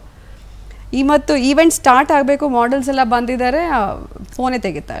ಕೊಟ್ಬಿಟ್ಟು, ಇವತ್ತು ಈವೆಂಟ್ ಸ್ಟಾರ್ಟ್ ಆಗಬೇಕು, ಮಾಡೆಲ್ಸ್ ಎಲ್ಲ ಬಂದಿದ್ದಾರೆ, ಫೋನೇ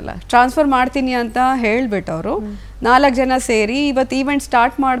ತೆಗಿತಾ ಇಲ್ಲ. ಟ್ರಾನ್ಸ್ಫರ್ ಮಾಡ್ತೀನಿ ಅಂತ ಹೇಳಿಬಿಟ್ಟು ಅವರು 4 ಜನ ಸೇರಿ ಇವತ್ತು ಈವೆಂಟ್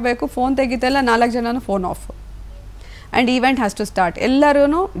ಸ್ಟಾರ್ಟ್ ಮಾಡಬೇಕು, ಫೋನ್ ತೆಗಿತಾ ಇಲ್ಲ, 4 ಜನನೂ phone of. And event has to start.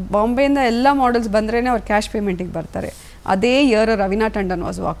 ಎಲ್ಲರೂ ಬಾಂಬೆಯಿಂದ ಎಲ್ಲ ಮಾಡೆಲ್ಸ್ ಬಂದ್ರೇ ಅವ್ರು ಕ್ಯಾಶ್ ಪೇಮೆಂಟಿಗೆ ಬರ್ತಾರೆ. ಅದೇ year Raveena Tandon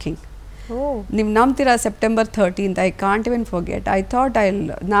was walking. ನೀವು ನಂಬ್ತೀರಾ, September 13th, I can't even forget. I thought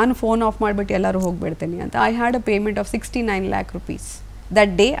ನಾನು ಫೋನ್ ಆಫ್ ಮಾಡಿಬಿಟ್ಟು ಎಲ್ಲರೂ ಹೋಗ್ಬಿಡ್ತೀನಿ ಅಂತ. I had a payment of 69 lakh rupees.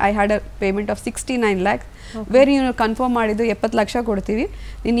 That day I had a payment of 69 lakhs. Wear ನೀವು ಕನ್ಫರ್ಮ್ ಮಾಡಿದ್ದು 70 ಲಕ್ಷ ಕೊಡ್ತೀವಿ,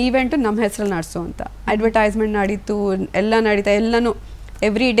 ನಿನ್ನ ಈವೆಂಟು ನಮ್ಮ ಹೆಸರಲ್ಲಿ ನಡೆಸು ಅಂತ. ಅಡ್ವರ್ಟೈಸ್ಮೆಂಟ್ ನಡೀತು, ಎಲ್ಲ ನಡೀತಾ, ಎಲ್ಲನೂ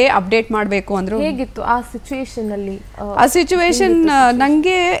ಎವ್ರಿ ಡೇ ಅಪ್ಡೇಟ್ ಮಾಡಬೇಕು ಅಂದರು. ಹೇಗಿತ್ತು ಆ ಸಿಚುವೇಶನಲ್ಲಿ? ಆ ಸಿಚುವೇಶನ್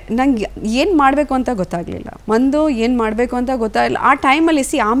ನನಗೆ ಏನು ಮಾಡಬೇಕು ಅಂತ ಗೊತ್ತಾಗಲಿಲ್ಲ. ಏನು ಮಾಡಬೇಕು ಅಂತ ಗೊತ್ತಾಗಲಿಲ್ಲ ಆ ಟೈಮಲ್ಲಿ.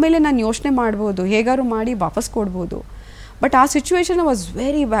 ಆಮೇಲೆ ನಾನು ಯೋಚನೆ ಮಾಡ್ಬೋದು, ಹೇಗಾದ್ರು ಮಾಡಿ ವಾಪಸ್ ಕೊಡ್ಬೋದು. ಬಟ್ ಆ ಸಿಚುವೇಶನ್ ವಾಸ್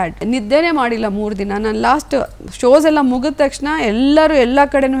ವೆರಿ ಬ್ಯಾಡ್. ನಿದ್ದೆನೇ ಮಾಡಿಲ್ಲ 3 ದಿನ. ನಾನು ಲಾಸ್ಟ್ ಶೋಸ್ ಎಲ್ಲ ಮುಗಿದ ತಕ್ಷಣ ಎಲ್ಲರೂ ಎಲ್ಲ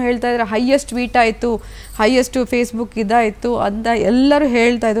ಕಡೆನೂ ಹೇಳ್ತಾ ಇದ್ದಾರೆ, ಹೈಯೆಸ್ಟ್ ಟ್ವೀಟ್ ಆಯಿತು, ಹೈಯೆಸ್ಟ್ ಫೇಸ್ಬುಕ್ ಇದಾಯಿತು ಅಂತ ಎಲ್ಲರೂ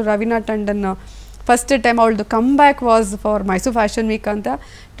ಹೇಳ್ತಾಯಿದ್ರು. ರವೀನಾ ಟಂಡನ್ ಫಸ್ಟ್ ಟೈಮ್ ಅವಳದು come back was for Mysuru fashion weak ಅಂತ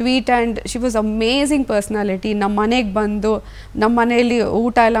tweet. And she was amazing personality. ನಮ್ಮ ಮನೆಗೆ ಬಂದು ನಮ್ಮ ಮನೆಯಲ್ಲಿ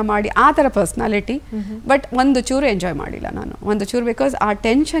ಊಟ ಎಲ್ಲ ಮಾಡಿ ಆ ಥರ ಪರ್ಸ್ನಾಲಿಟಿ. ಬಟ್ ಒಂದು ಚೂರು ಎಂಜಾಯ್ ಮಾಡಿಲ್ಲ ನಾನು, ಒಂದು ಚೂರು. ಬಿಕಾಸ್ ಆ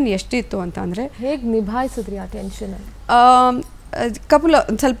ಟೆನ್ಷನ್ ಎಷ್ಟಿತ್ತು ಅಂತಂದರೆ. ಹೇಗೆ ನಿಭಾಯಿಸಿದ್ರಿ ಆ ಟೆನ್ಷನ್?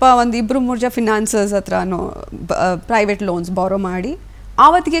 ಸ್ವಲ್ಪ 1-2-3 ಜನ ಫಿನಾನ್ಸರ್ಸ್ ಹತ್ರನೂ ಪ್ರೈವೇಟ್ ಲೋನ್ಸ್ ಬಾರೋ ಮಾಡಿ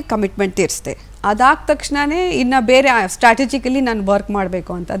ಆವತ್ತಿಗೆ ಕಮಿಟ್ಮೆಂಟ್ ತೀರಿಸಿದೆ. ಅದಾದ ತಕ್ಷಣವೇ ಇನ್ನು ಬೇರೆ ಸ್ಟ್ರಾಟಜಿಕಲಿ ನಾನು ವರ್ಕ್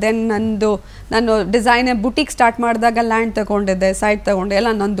ಮಾಡಬೇಕು ಅಂತ. ದೆನ್ ನಾನು ಡಿಸೈನ್ ಬುಟಿಕ್ ಸ್ಟಾರ್ಟ್ ಮಾಡಿದಾಗ ಲ್ಯಾಂಡ್ ತಗೊಂಡಿದ್ದೆ, ಸೈಟ್ ತಗೊಂಡೆ,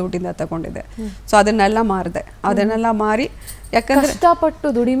 ಎಲ್ಲ ನನ್ನ ದುಡ್ಡಿಂದ ತಗೊಂಡಿದ್ದೆ. ಸೊ ಅದನ್ನೆಲ್ಲ ಮಾರಿದೆ. ಅದನ್ನೆಲ್ಲ ಮಾರಿ, ಯಾಕಂದ್ರೆ ಕಷ್ಟಪಟ್ಟು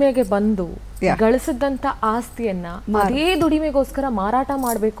ದುಡಿಮೆಗೆ ಬಂದು ಗಳಿಸಿದಂಥ ಆಸ್ತಿಯನ್ನ ಅದೇ ದುಡಿಮೆಗೋಸ್ಕರ ಮಾರಾಟ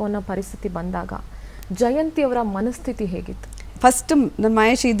ಮಾಡಬೇಕು ಅನ್ನೋ ಪರಿಸ್ಥಿತಿ ಬಂದಾಗ ಜಯಂತಿ ಅವರ ಮನಸ್ಥಿತಿ ಹೇಗಿತ್ತು? ಫಸ್ಟ್ ನನ್ನ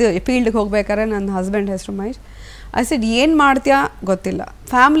ಮಹೇಶ್ ಇದು ಫೀಲ್ಡ್ಗೆ ಹೋಗ್ಬೇಕಾದ್ರೆ, ನನ್ನ ಹಸ್ಬೆಂಡ್ ಹೆಸರು ಮಹೇಶ್, ಐ ಸೆಡ್ ಏನು ಮಾಡ್ತೀಯಾ ಗೊತ್ತಿಲ್ಲ,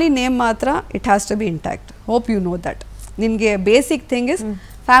 ಫ್ಯಾಮಿಲಿ ನೇಮ್ ಮಾತ್ರ it has to B intact. Hope you know that. ನಿನಗೆ basic thing is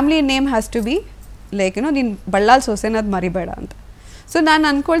family name has to be like ನೀನು ಬಳ್ಳಾಲ್ ಸೊಸೆನ ಅದು ಮರಿಬೇಡ ಅಂತ. ಸೊ ನಾನು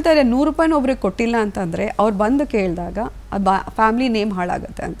ಅಂದ್ಕೊಳ್ತಾ ಇದ್ದೆ ₹100 ಒಬ್ರಿಗೆ ಕೊಟ್ಟಿಲ್ಲ ಅಂತಂದರೆ ಅವ್ರು ಬಂದು ಕೇಳಿದಾಗ ಫ್ಯಾಮಿಲಿ ನೇಮ್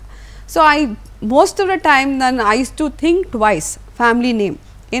ಹಾಳಾಗುತ್ತೆ ಅಂತ. So most of the time ನಾನು I to think twice family name.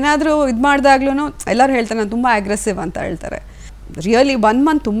 ಏನಾದರೂ ಇದು ಮಾಡಿದಾಗ್ಲೂ ಎಲ್ಲರೂ ಹೇಳ್ತಾರೆ ನಾನು ತುಂಬ ಅಗ್ರೆಸಿವ್ ಅಂತ ಹೇಳ್ತಾರೆ. ರಿಯಲಿ 1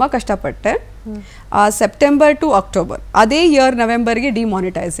 ಮಂತ್ ತುಂಬ ಕಷ್ಟಪಟ್ಟೆ. ಸೆಪ್ಟೆಂಬರ್ ಟು ಅಕ್ಟೋಬರ್, ಅದೇ ಇಯರ್ ನವೆಂಬರ್ಗೆ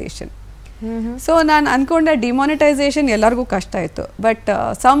ಡಿಮಾನಿಟೈಸೇಷನ್. ಸೊ ನಾನು ಅಂದ್ಕೊಂಡೆ ಡಿಮಾನಿಟೈಸೇಷನ್ ಎಲ್ಲರಿಗೂ ಕಷ್ಟ ಇತ್ತು, ಬಟ್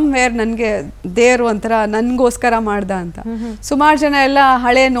ಸಮ್ವೇರ್ ನನಗೆ ದೇವರು ಒಂಥರ ನನಗೋಸ್ಕರ ಮಾಡ್ದ ಅಂತ. ಸುಮಾರು ಜನ ಎಲ್ಲ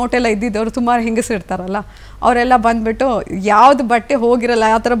ಹಳೆ ನೋಟೆಲ್ಲ ಇದ್ದಿದ್ದವರು ಸುಮಾರು ಹೆಂಗಸಿರ್ತಾರಲ್ಲ, ಅವರೆಲ್ಲ ಬಂದ್ಬಿಟ್ಟು ಯಾವ್ದು ಬಟ್ಟೆ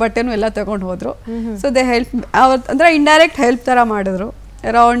ಹೋಗಿರಲ್ಲ ಯಾವ ಥರ ಬಟ್ಟೆನೂ ಎಲ್ಲ ತಗೊಂಡು ಹೋದ್ರು. ಸೊ ದೇ ಹೆಲ್ಪ್, ಅಂದರೆ ಇಂಡೈರೆಕ್ಟ್ ಹೆಲ್ಪ್ ಥರ ಮಾಡಿದ್ರು.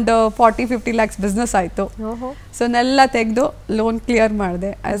 ಅರೌಂಡ್ 40-50 lakhs ಬಿಸ್ನೆಸ್ ಆಯಿತು. ಸೊ ನೆಲ್ಲ ತೆಗೆದು ಲೋನ್ ಕ್ಲಿಯರ್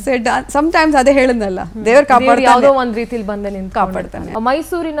ಮಾಡಿದೆ. ಸಮ್ಟೈಮ್ಸ್ ಅದೇ ಹೇಳಿದ್ನಲ್ಲ, ದೇವ್ರು ಕಾಪಾಡ್ತಾನೆ, ಯಾವುದೋ ಒಂದು ರೀತಿಲಿ ಬಂದೆ ನಿಂತು ಕಾಪಾಡ್ತಾನೆ.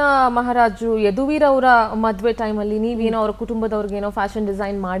 ಮೈಸೂರಿನ ಮಹಾರಾಜರು ಯದುವೀರ್ ಅವರ ಮದುವೆ ಟೈಮಲ್ಲಿ ನೀವೇನೋ ಅವ್ರ ಕುಟುಂಬದವ್ರಿಗೇನೋ ಫ್ಯಾಷನ್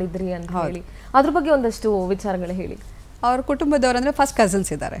ಡಿಸೈನ್ ಮಾಡಿದ್ರಿ ಅಂತ ಹೇಳಿ, ಅದ್ರ ಬಗ್ಗೆ ಒಂದಷ್ಟು ವಿಚಾರಗಳು ಹೇಳಿ. ಅವ್ರ ಕುಟುಂಬದವ್ರು ಅಂದರೆ ಫಸ್ಟ್ ಕಸಿನ್ಸ್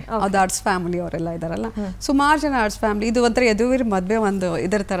ಇದ್ದಾರೆ, ಅದು ಆರ್ಟ್ಸ್ ಫ್ಯಾಮಿಲಿ ಅವರೆಲ್ಲ ಇದ್ದಾರಲ್ಲ, ಸುಮಾರು ಜನ ಆರ್ಟ್ಸ್ ಫ್ಯಾಮಿಲಿ. ಇದು ಒಂಥರ ಯದುವೀರ್ ಮದುವೆ ಒಂದು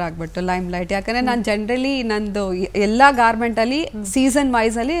ಇದರ ಥರ ಆಗ್ಬಿಟ್ಟು ಲೈಮ್ ಲೈಟ್. ಯಾಕಂದರೆ ನಾನು ಜನರಲಿ ನಂದು ಎಲ್ಲ ಗಾರ್ಮೆಂಟಲ್ಲಿ ಸೀಸನ್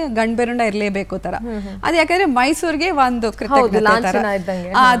ವೈಸ್ ಅಲ್ಲಿ ಗಂಡ್ಬೆರುಂಡ ಇರಲೇಬೇಕು ಥರ. ಅದು ಯಾಕಂದರೆ ಮೈಸೂರಿಗೆ ಒಂದು ಕೃತಜ್ಞತೆ ಥರ.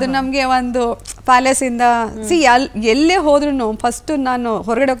 ಅದು ನಮಗೆ ಒಂದು ಪ್ಯಾಲೇಸಿಂದ ಎಲ್ಲೇ ಹೋದ್ರೂ ಫಸ್ಟು ನಾನು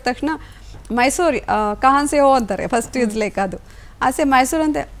ಹೊರಗಡೆ ಹೋದ ತಕ್ಷಣ ಮೈಸೂರು ಕಹಾನ್ಸೆ ಹೋ ಅಂತಾರೆ ಫಸ್ಟ್. ಇಸ್ ಲೈಕ್ ಅದು ಆಸೆ ಮೈಸೂರು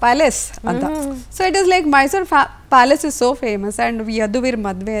ಅಂತ ಪ್ಯಾಲೇಸ್ ಅಂತ. So it is like Mysuru palace is so famous. And Yaduveer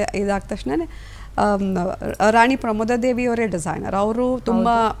ಮದುವೆ ಇದಾದ ತಕ್ಷಣ ರಾಣಿ ಪ್ರಮೋದಾದೇವಿ ಅವರೇ ಡಿಸೈನರ್. ಅವರು ತುಂಬ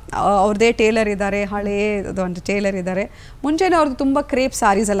ಅವ್ರದ್ದೇ ಟೇಲರ್ ಇದ್ದಾರೆ, ಹಳೇದೊಂದು ಟೇಲರ್ ಇದ್ದಾರೆ. ಮುಂಚೆನೇ ಅವ್ರದ್ದು ತುಂಬ ಕ್ರೇಪ್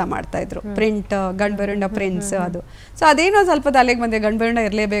ಸ್ಯಾರೀಸ್ ಎಲ್ಲ ಮಾಡ್ತಾಯಿದ್ರು, ಪ್ರಿಂಟ್ ಗಂಡ್ಬೆರುಂಡ ಪ್ರಿಂಟ್ಸ್ ಅದು. ಸೊ ಅದೇನೋ ಸ್ವಲ್ಪ ತಲೆಗೆ ಬಂದೆ, ಗಂಡ್ಬೆರುಂಡ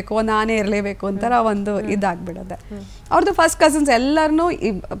ಇರಲೇಬೇಕು, ನಾನೇ ಇರಲೇಬೇಕು ಅಂತಾರ ಒಂದು ಇದಾಗ್ಬಿಡೋದೆ. ಅವ್ರದ್ದು ಫಸ್ಟ್ ಕಸಿನ್ಸ್ ಎಲ್ಲರೂ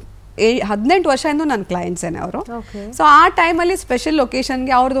 18 ವರ್ಷದಿಂದ ನನ್ನ ಕ್ಲೈಂಟ್ಸೇನೆ ಅವರು. ಸೊ ಆ ಟೈಮಲ್ಲಿ ಸ್ಪೆಷಲ್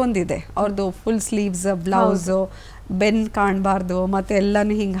ಲೊಕೇಶನ್ಗೆ ಅವ್ರದ್ದು ಒಂದಿದೆ, ಅವ್ರದ್ದು ಫುಲ್ ಸ್ಲೀವ್ಸ್ ಬ್ಲೌಸು, ಬೆನ್ ಕಾಣಬಾರ್ದು, ಮತ್ತೆ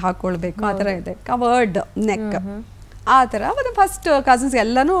ಎಲ್ಲನೂ ಹಿಂಗೆ ಹಾಕೊಳ್ಬೇಕು, ಆ ಥರ ಇದೆ, ಕವರ್ಡ್ ನೆಕ್ ಆ ಥರ. ಮತ್ತು ಫಸ್ಟ್ ಕಸಿನ್ಸ್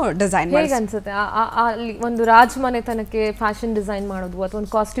ಎಲ್ಲನೂ ಡಿಸೈನ್ ಮಾಡಿ. ಅನ್ಸುತ್ತೆ ಅಲ್ಲಿ ಒಂದು ರಾಜಮನೆತನಕ್ಕೆ ಫ್ಯಾಷನ್ ಡಿಸೈನ್ ಮಾಡೋದು ಅಥವಾ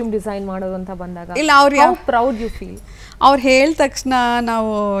ಒಂದು ಕಾಸ್ಟ್ಯೂಮ್ ಡಿಸೈನ್ ಮಾಡೋದು ಅಂತ ಬಂದಾಗ ಇಲ್ಲ ಅವ್ರು ಪ್ರೌಡ್ ಯು ಫೀಲ್? ಅವ್ರು ಹೇಳಿದ ತಕ್ಷಣ ನಾವು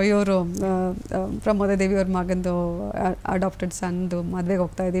ಇವರು ಪ್ರಮೋದಾದೇವಿ ಅವ್ರ ಮಗಂದು ಅಡಾಪ್ಟೆಡ್ ಸನ್ದು ಮದುವೆಗೆ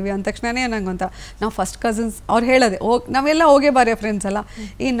ಹೋಗ್ತಾ ಇದ್ದೀವಿ ಅಂದ ತಕ್ಷಣನೇ ನಂಗೊಂತ ನಾವು ಫಸ್ಟ್ ಕಸಿನ್ಸ್ ಅವ್ರು ಹೇಳೋದೆ, ನಾವೆಲ್ಲ ಹೋಗೇ ಬಾರೆ ಫ್ರೆಂಡ್ಸ್ ಎಲ್ಲ,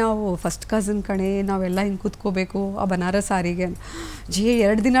 ನಾವು ಫಸ್ಟ್ ಕಸಿನ್ ಕಣೆ, ನಾವೆಲ್ಲ ಹಿಂಗೆ ಕೂತ್ಕೋಬೇಕು ಆ ಬನಾರಸ್ ಸಾರಿಗೆ,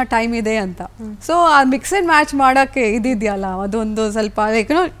 2 ದಿನ ಟೈಮ್ ಇದೆ ಅಂತ. ಸೊ ಆ ಮಿಕ್ಸ್ ಆ್ಯಂಡ್ ಮ್ಯಾಚ್ ಮಾಡೋಕ್ಕೆ ಇದಿದೆಯಲ್ಲ, ಅದೊಂದು ಸ್ವಲ್ಪ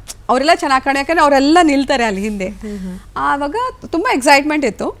ಲೈಕ್ ಅವರೆಲ್ಲ ಚೆನ್ನಾಗಿ ಕಾಣೆ, ಯಾಕಂದರೆ ಅವರೆಲ್ಲ ನಿಲ್ತಾರೆ ಅಲ್ಲಿ ಹಿಂದೆ. ಆವಾಗ ತುಂಬ ಎಕ್ಸೈಟ್ಮೆಂಟ್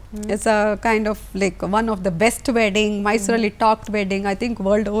ಇತ್ತು. It's a kind of like one of the best wedding, ಮೈಸೂರಲ್ಲಿ talked wedding, I think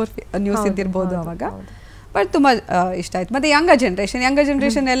world over news ಇದ್ದಿರ್ಬೋದು ಅವಾಗ. ಬಟ್ ತುಂಬ ಇಷ್ಟ ಆಯ್ತು. ಮತ್ತು ಯಂಗರ್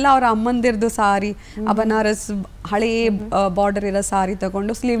ಜನ್ರೇಷನ್ ಎಲ್ಲ ಅವರ ಅಮ್ಮಂದಿರ್ದು ಸಾರಿ, ಆ ಬನಾರಸ್ ಹಳೇ ಬಾರ್ಡರ್ ಇರೋ ಸಾರಿ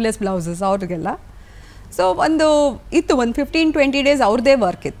ತಗೊಂಡು ಸ್ಲೀವ್ಲೆಸ್ ಬ್ಲೌಸಸ್ ಅವ್ರಿಗೆಲ್ಲ. ಸೊ ಒಂದು 15-20 ಡೇಸ್ ಅವ್ರದ್ದೇ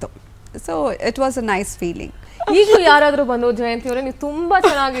ವರ್ಕ್ ಇತ್ತು. So it was a nice feeling. ಈಗಲೂ ಯಾರಾದರೂ ಬಂದು ಜಯಂತಿ ಅವರೇ ನೀವು ತುಂಬ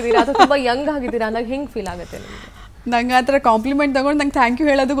ಚೆನ್ನಾಗಿದ್ದೀರಾ ಅಥವಾ ತುಂಬ ಯಂಗ್ ಆಗಿದ್ದೀರಾ ಅಂದಾಗ ಹೆಂಗೆ ಫೀಲ್ ಆಗುತ್ತೆ ನಿಮಗೆ? ನಂಗೆ ಆ ಥರ ಕಾಂಪ್ಲಿಮೆಂಟ್ ತಗೊಂಡು ನಂಗೆ ಥ್ಯಾಂಕ್ ಯು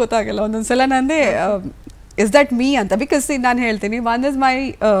ಹೇಳೋದು ಗೊತ್ತಾಗಲ್ಲ. ಒಂದೊಂದ್ಸಲ ನಂದೇ ಇಸ್ ದಟ್ ಮೀ ಅಂತ. ಬಿಕಾಸ್ ನಾನು ಹೇಳ್ತೀನಿ, one is my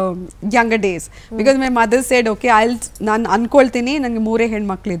younger days, because my mother said okay ನಾನು ಅನ್ಕೊಳ್ತೀನಿ ನನಗೆ 3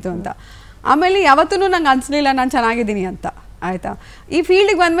 ಹೆಣ್ಮಕ್ಳಿದ್ದು ಅಂತ. ಆಮೇಲೆ ಯಾವತ್ತೂ ನಂಗೆ ಅನಿಸ್ಲಿಲ್ಲ ನಾನು ಚೆನ್ನಾಗಿದ್ದೀನಿ ಅಂತ. ಆಯಿತಾ, ಈ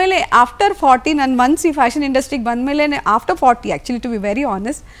ಫೀಲ್ಡಿಗೆ ಬಂದಮೇಲೆ ಆಫ್ಟರ್ 40 ನನ್ನ ಮನ್ಸು ಈ ಫ್ಯಾಷನ್ ಇಂಡಸ್ಟ್ರಿಗೆ ಬಂದಮೇಲೆ after 40 actually to be very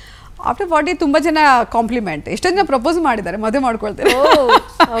honest, after 40 ತುಂಬ ಜನ ಕಾಂಪ್ಲಿಮೆಂಟ್, ಎಷ್ಟೊಂದು ಜನ ಪ್ರಪೋಸ್ ಮಾಡಿದ್ದಾರೆ, ಮದುವೆ ಮಾಡ್ಕೊಳ್ತಾರೆ.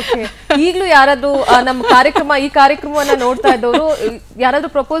 ಈಗಲೂ ಯಾರಾದ್ರೂ ನಮ್ಮ ಈ ಕಾರ್ಯಕ್ರಮವನ್ನ ನೋಡ್ತಾ ಇದ್ದವರು ಯಾರಾದ್ರೂ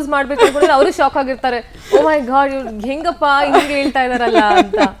ಪ್ರಪೋಸ್ ಮಾಡ್ಬೇಕು ಅನ್ಕೊಂಡ್ರೆ ಅವರು ಶಾಕ್ ಆಗಿರ್ತಾರೆ, ಓ ಮೈ ಗಾಡ್ ಹೆಂಗಪ್ಪ ಹಿಂಗೆ ಹೇಳ್ತಾ ಇದಾರಲ್ಲ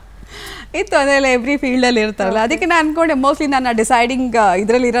ಅಂತ. ಇತ್ತು ಅದೆಲ್ಲ ಎವ್ರಿ ಫೀಲ್ಡಲ್ಲಿ ಇರ್ತಾರಲ್ಲ. ಅದಕ್ಕೆ ನಾನು ಅನ್ಕೊಂಡೆ ಮೋಸ್ಟ್ಲಿ ನಾನು ಡಿಸೈಡಿಂಗ್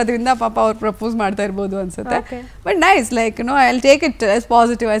ಇದರಲ್ಲಿ ಇರೋದ್ರಿಂದ ಪಾಪ ಅವ್ರು ಪ್ರಪೋಸ್ ಮಾಡ್ತಾ ಇರ್ಬೋದು ಅನ್ಸುತ್ತೆ. But nice, like I will take it as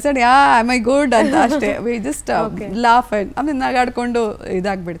positive. I said yeah I good ಅಂತ ಅಷ್ಟೇ. ವಿ ಜಸ್ಟ್ ಲಾಫ್ ಅಂಡ್ ಆಮೇಲೆ ನಗಾಡ್ಕೊಂಡು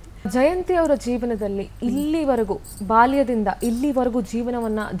ಇದಾಗ್ಬಿಡ್ತು. ಜಯಂತಿ ಅವರ ಜೀವನದಲ್ಲಿ ಇಲ್ಲಿವರೆಗೂ, ಬಾಲ್ಯದಿಂದ ಇಲ್ಲಿವರೆಗೂ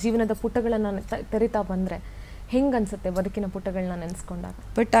ಜೀವನದ ಪುಟಗಳನ್ನ ತೆರಿತಾ ಬಂದ್ರೆ ಹೆಂಗ್ ಅನ್ಸುತ್ತೆ ಬದುಕಿನ ಪುಟಗಳನ್ನ ನೆನೆಸ್ಕೊಂಡಾಗ?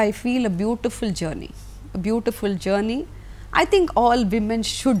 But I feel a beautiful journey. I think all women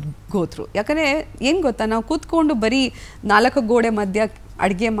should go through. ಯಾಕಂದರೆ ಏನು ಗೊತ್ತಾ, ನಾವು ಕೂತ್ಕೊಂಡು ಬರೀ 4 ಗೋಡೆ ಮಧ್ಯ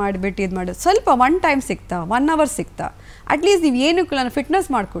ಅಡುಗೆ ಮಾಡಿಬಿಟ್ಟು ಇದು ಮಾಡೋದು ಸ್ವಲ್ಪ 1 ಟೈಮ್ ಸಿಗ್ತಾ, 1 ಅವರ್ ಸಿಗ್ತಾ, ಅಟ್ಲೀಸ್ಟ್ ನೀವು ಏನಕ್ಕೂ ಫಿಟ್ನೆಸ್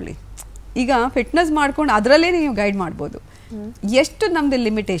ಮಾಡ್ಕೊಳ್ಳಿ. ಈಗ ಫಿಟ್ನೆಸ್ ಮಾಡ್ಕೊಂಡು ಅದರಲ್ಲೇ ನೀವು ಗೈಡ್ ಮಾಡ್ಬೋದು. ಎಷ್ಟು ನಮ್ಮದು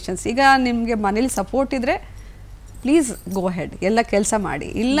ಲಿಮಿಟೇಷನ್ಸ್. ಈಗ ನಿಮಗೆ ಮನೇಲಿ ಸಪೋರ್ಟ್ ಇದ್ದರೆ ಪ್ಲೀಸ್ ಗೋ ಹೆಡ್, ಎಲ್ಲ ಕೆಲಸ ಮಾಡಿ.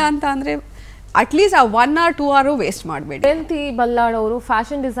 ಇಲ್ಲ ಅಂತ ಅಂದರೆ ಅಟ್ಲೀಸ್ಟ್ ಆ 1 or 2 hour ವೇಸ್ಟ್ ಮಾಡಬೇಡಿ. ಜಯಂತಿ ಬಲ್ಲಾಳ್ ಅವರು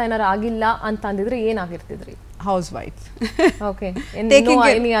ಫ್ಯಾಷನ್ ಡಿಸೈನರ್ ಆಗಿಲ್ಲ ಅಂತ ಅಂದಿದ್ರೆ ಏನಾಗಿರ್ತಿದ್ರಿ? housewife. Okay. And Taking no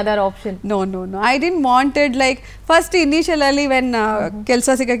care- any other option. No, no, no. I didn't wanted like first initially when ಕೆಲಸ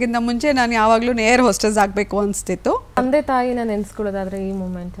ಸಿಗೋಕ್ಕಿಂತ ಮುಂಚೆ ನಾನು ಯಾವಾಗಲೂ ಏರ್ ಹೋಸ್ಟೆಸ್ ಆಗಬೇಕು ಅನಿಸ್ತಿತ್ತು. ತಂದೆ ತಾಯಿನ ನೆನೆಸ್ಕೊಳ್ಳೋದಾದ್ರೆ ಈ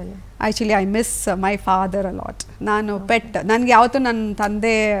ಮೂಮೆಂಟ್ ಅಲ್ಲಿ actually I miss my father a lot. ನಾನು ಪೆಟ್ ನನಗೆ ಯಾವತ್ತೂ ನನ್ನ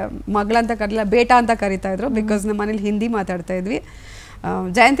ತಂದೆ ಮಗಳಂತ ಕರೀಲಿಲ್ಲ, ಬೇಟ ಅಂತ ಕರಿತಾ ಇದ್ರು. ಬಿಕಾಸ್ ನಮ್ಮ ಮನೇಲಿ ಹಿಂದಿ ಮಾತಾಡ್ತಾ ಇದ್ವಿ.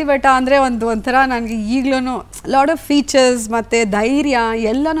 ಜಯಂತಿ ಬೇಟ ಅಂದರೆ ಒಂಥರ ನನಗೆ ಈಗಲೂ ಲಾಟ್ ಆಫ್ ಫೀಚರ್ಸ್ ಮತ್ತು ಧೈರ್ಯ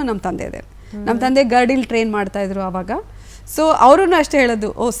ಎಲ್ಲನೂ ನಮ್ಮ ತಂದೆ ಇದೆ. ನಮ್ಮ ತಂದೆ ಗರ್ಡಿಲ್ ಟ್ರೈನ್ ಮಾಡ್ತಾಯಿದ್ರು ಆವಾಗ. ಸೊ ಅವರು ಅಷ್ಟೇ ಹೇಳೋದು,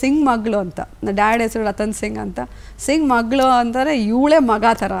 ಓ ಸಿಂಗ್ ಮಗಳು ಅಂತ. ನನ್ನ ಡ್ಯಾಡ್ ಹೆಸರು ರತನ್ ಸಿಂಗ್ ಅಂತ. ಸಿಂಗ್ ಮಗಳು ಅಂತಾರೆ ಇವಳೇ ಮಗ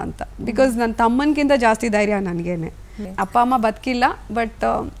ಥರ ಅಂತ. ಬಿಕಾಸ್ ನನ್ನ ತಮ್ಮನಿಗಿಂತ ಜಾಸ್ತಿ ಧೈರ್ಯ ನನಗೇನೆ. ಅಪ್ಪ ಅಮ್ಮ ಬದುಕಿಲ್ಲ, ಬಟ್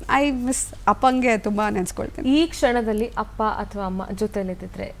ಐ ಮಿಸ್ ಅಪ್ಪಂಗೆ ತುಂಬ ನೆನೆಸ್ಕೊಳ್ತೀನಿ. ಈ ಕ್ಷಣದಲ್ಲಿ ಅಪ್ಪ ಅಥವಾ ಅಮ್ಮ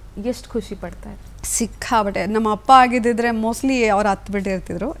ಜೊತೆಲಿದ್ದಿದ್ರೆ ಎಷ್ಟು ಖುಷಿ ಪಡ್ತಾರೆ? ಸಿಕ್ಕಾಬಟ್ಟೆ. ನಮ್ಮ ಅಪ್ಪ ಆಗಿದ್ದಿದ್ರೆ ಮೋಸ್ಟ್ಲಿ ಅವ್ರು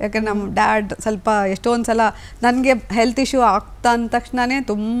ಹತ್ಬಿಟ್ಟಿರ್ತಿದ್ರು. ಯಾಕಂದ್ರೆ ನಮ್ಮ ಡ್ಯಾಡ್ ಸ್ವಲ್ಪ ಎಷ್ಟೊಂದು ಸಲ ನನಗೆ ಹೆಲ್ತ್ ಇಶ್ಯೂ ಆಗ್ತಾ ಅಂದ ತಕ್ಷಣನೇ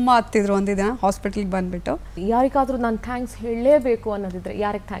ತುಂಬ ಹತ್ತಿದ್ರು. ಒಂದಿನ ಹಾಸ್ಪಿಟ್ಲಿಗೆ ಬಂದುಬಿಟ್ಟು. ಯಾರಿಗಾದ್ರೂ ನಾನು ಥ್ಯಾಂಕ್ಸ್ ಹೇಳಲೇಬೇಕು ಅನ್ನೋದಿದ್ರೆ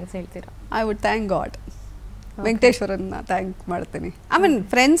ಯಾರಿಗೆ ಥ್ಯಾಂಕ್ಸ್ ಹೇಳ್ತೀರಾ? I would thank god. ವೆಂಕಟೇಶ್ವರನ್ನ thank ಮಾಡ್ತೀನಿ. ಐ ಮೀನ್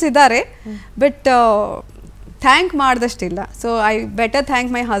ಫ್ರೆಂಡ್ಸ್ ಇದ್ದಾರೆ, but thank ಮಾಡಿದಷ್ಟಿಲ್ಲ. So I better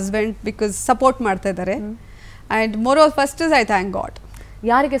thank my husband because support ಮಾಡ್ತಾ ಇದ್ದಾರೆ. And more of first is I thank god.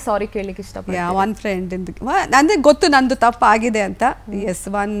 ಯಾರಿಗೆ ಸಾರಿ ಕೇಳಲಿಕ್ಕೆ ಇಷ್ಟಪಡ್ತೀರಾ? ಒನ್ ಫ್ರೆಂಡ್ ಅಂದರೆ ಗೊತ್ತು ನಂದು ತಪ್ಪು ಆಗಿದೆ ಅಂತ. ಎಸ್,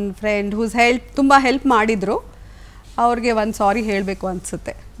 ಒನ್ ಫ್ರೆಂಡ್ ಹೂಸ್ ತುಂಬ ಹೆಲ್ಪ್ ಮಾಡಿದ್ರು. ಅವ್ರಿಗೆ ಒಂದು ಸಾರಿ ಹೇಳಬೇಕು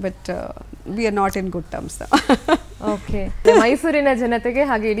ಅನಿಸುತ್ತೆ. But we are not in good terms. Okay. ಮೈಸೂರಿನ ಜನತೆಗೆ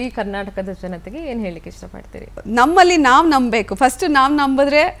ಹಾಗೆ ಇಡೀ ಕರ್ನಾಟಕದ ಜನತೆಗೆ ಏನು ಹೇಳಲಿಕ್ಕೆ ಇಷ್ಟಪಡ್ತೀರಿ? ನಮ್ಮಲ್ಲಿ ನಾವು ನಂಬಬೇಕು. ಫಸ್ಟ್ ನಾವು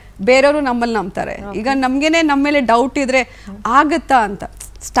ನಂಬಿದ್ರೆ ಬೇರೆಯವರು ನಮ್ಮಲ್ಲಿ ನಂಬ್ತಾರೆ. ಈಗ ನಮಗೇನೆ ನಮ್ಮ ಮೇಲೆ ಡೌಟ್ ಇದ್ರೆ ಆಗುತ್ತಾ ಅಂತ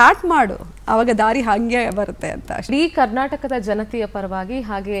ಸ್ಟಾರ್ಟ್ ಮಾಡು, ಆವಾಗ ದಾರಿ ಹಾಗೆ ಬರುತ್ತೆ ಅಂತ. ಇಡೀ ಕರ್ನಾಟಕದ ಜನತೆಯ ಪರವಾಗಿ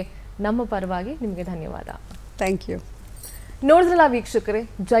ಹಾಗೆ ನಮ್ಮ ಪರವಾಗಿ ನಿಮಗೆ ಧನ್ಯವಾದ. Thank you. ನೋಡಿದ್ರಲ್ಲ ವೀಕ್ಷಕರೇ,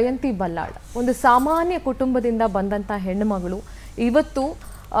 ಜಯಂತಿ ಬಲ್ಲಾಳ್ ಒಂದು ಸಾಮಾನ್ಯ ಕುಟುಂಬದಿಂದ ಬಂದಂಥ ಹೆಣ್ಣುಮಗಳು. ಇವತ್ತು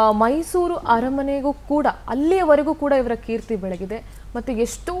ಮೈಸೂರು ಅರಮನೆಗೂ ಕೂಡ ಅಲ್ಲಿಯವರೆಗೂ ಕೂಡ ಇವರ ಕೀರ್ತಿ ಬೆಳಗಿದೆ. ಮತ್ತು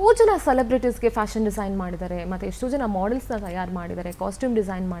ಎಷ್ಟೋ ಜನ ಸೆಲೆಬ್ರಿಟೀಸ್ಗೆ ಫ್ಯಾಷನ್ ಡಿಸೈನ್ ಮಾಡಿದ್ದಾರೆ, ಮತ್ತು ಎಷ್ಟೋ ಜನ ಮಾಡೆಲ್ಸ್ನ ತಯಾರು ಮಾಡಿದ್ದಾರೆ, ಕಾಸ್ಟ್ಯೂಮ್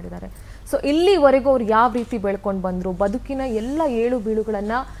ಡಿಸೈನ್ ಮಾಡಿದ್ದಾರೆ. ಸೊ ಇಲ್ಲಿವರೆಗೂ ಅವ್ರು ಯಾವ ರೀತಿ ಬೆಳ್ಕೊಂಡು ಬಂದರು, ಬದುಕಿನ ಎಲ್ಲ ಏಳು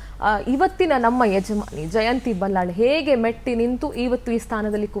ಬೀಳುಗಳನ್ನು ಇವತ್ತಿನ ನಮ್ಮ ಯಜಮಾನಿ ಜಯಂತಿ ಬಲ್ಲಾಳ್ ಹೇಗೆ ಮೆಟ್ಟಿ ನಿಂತು ಇವತ್ತು ಈ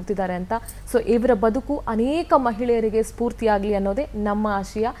ಸ್ಥಾನದಲ್ಲಿ ಕೂತಿದ್ದಾರೆ ಅಂತ. ಸೊ ಇವರ ಬದುಕು ಅನೇಕ ಮಹಿಳೆಯರಿಗೆ ಸ್ಫೂರ್ತಿಯಾಗಲಿ ಅನ್ನೋದೇ ನಮ್ಮ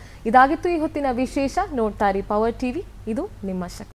ಆಶಯ. ಇದಾಗಿತ್ತು ಈ ಹೊತ್ತಿನ ವಿಶೇಷ. ನೋಡ್ತಾ ಇರಿ ಪವರ್ ಟಿವಿ, ಇದು ನಿಮ್ಮ ಶಕ್ತಿ.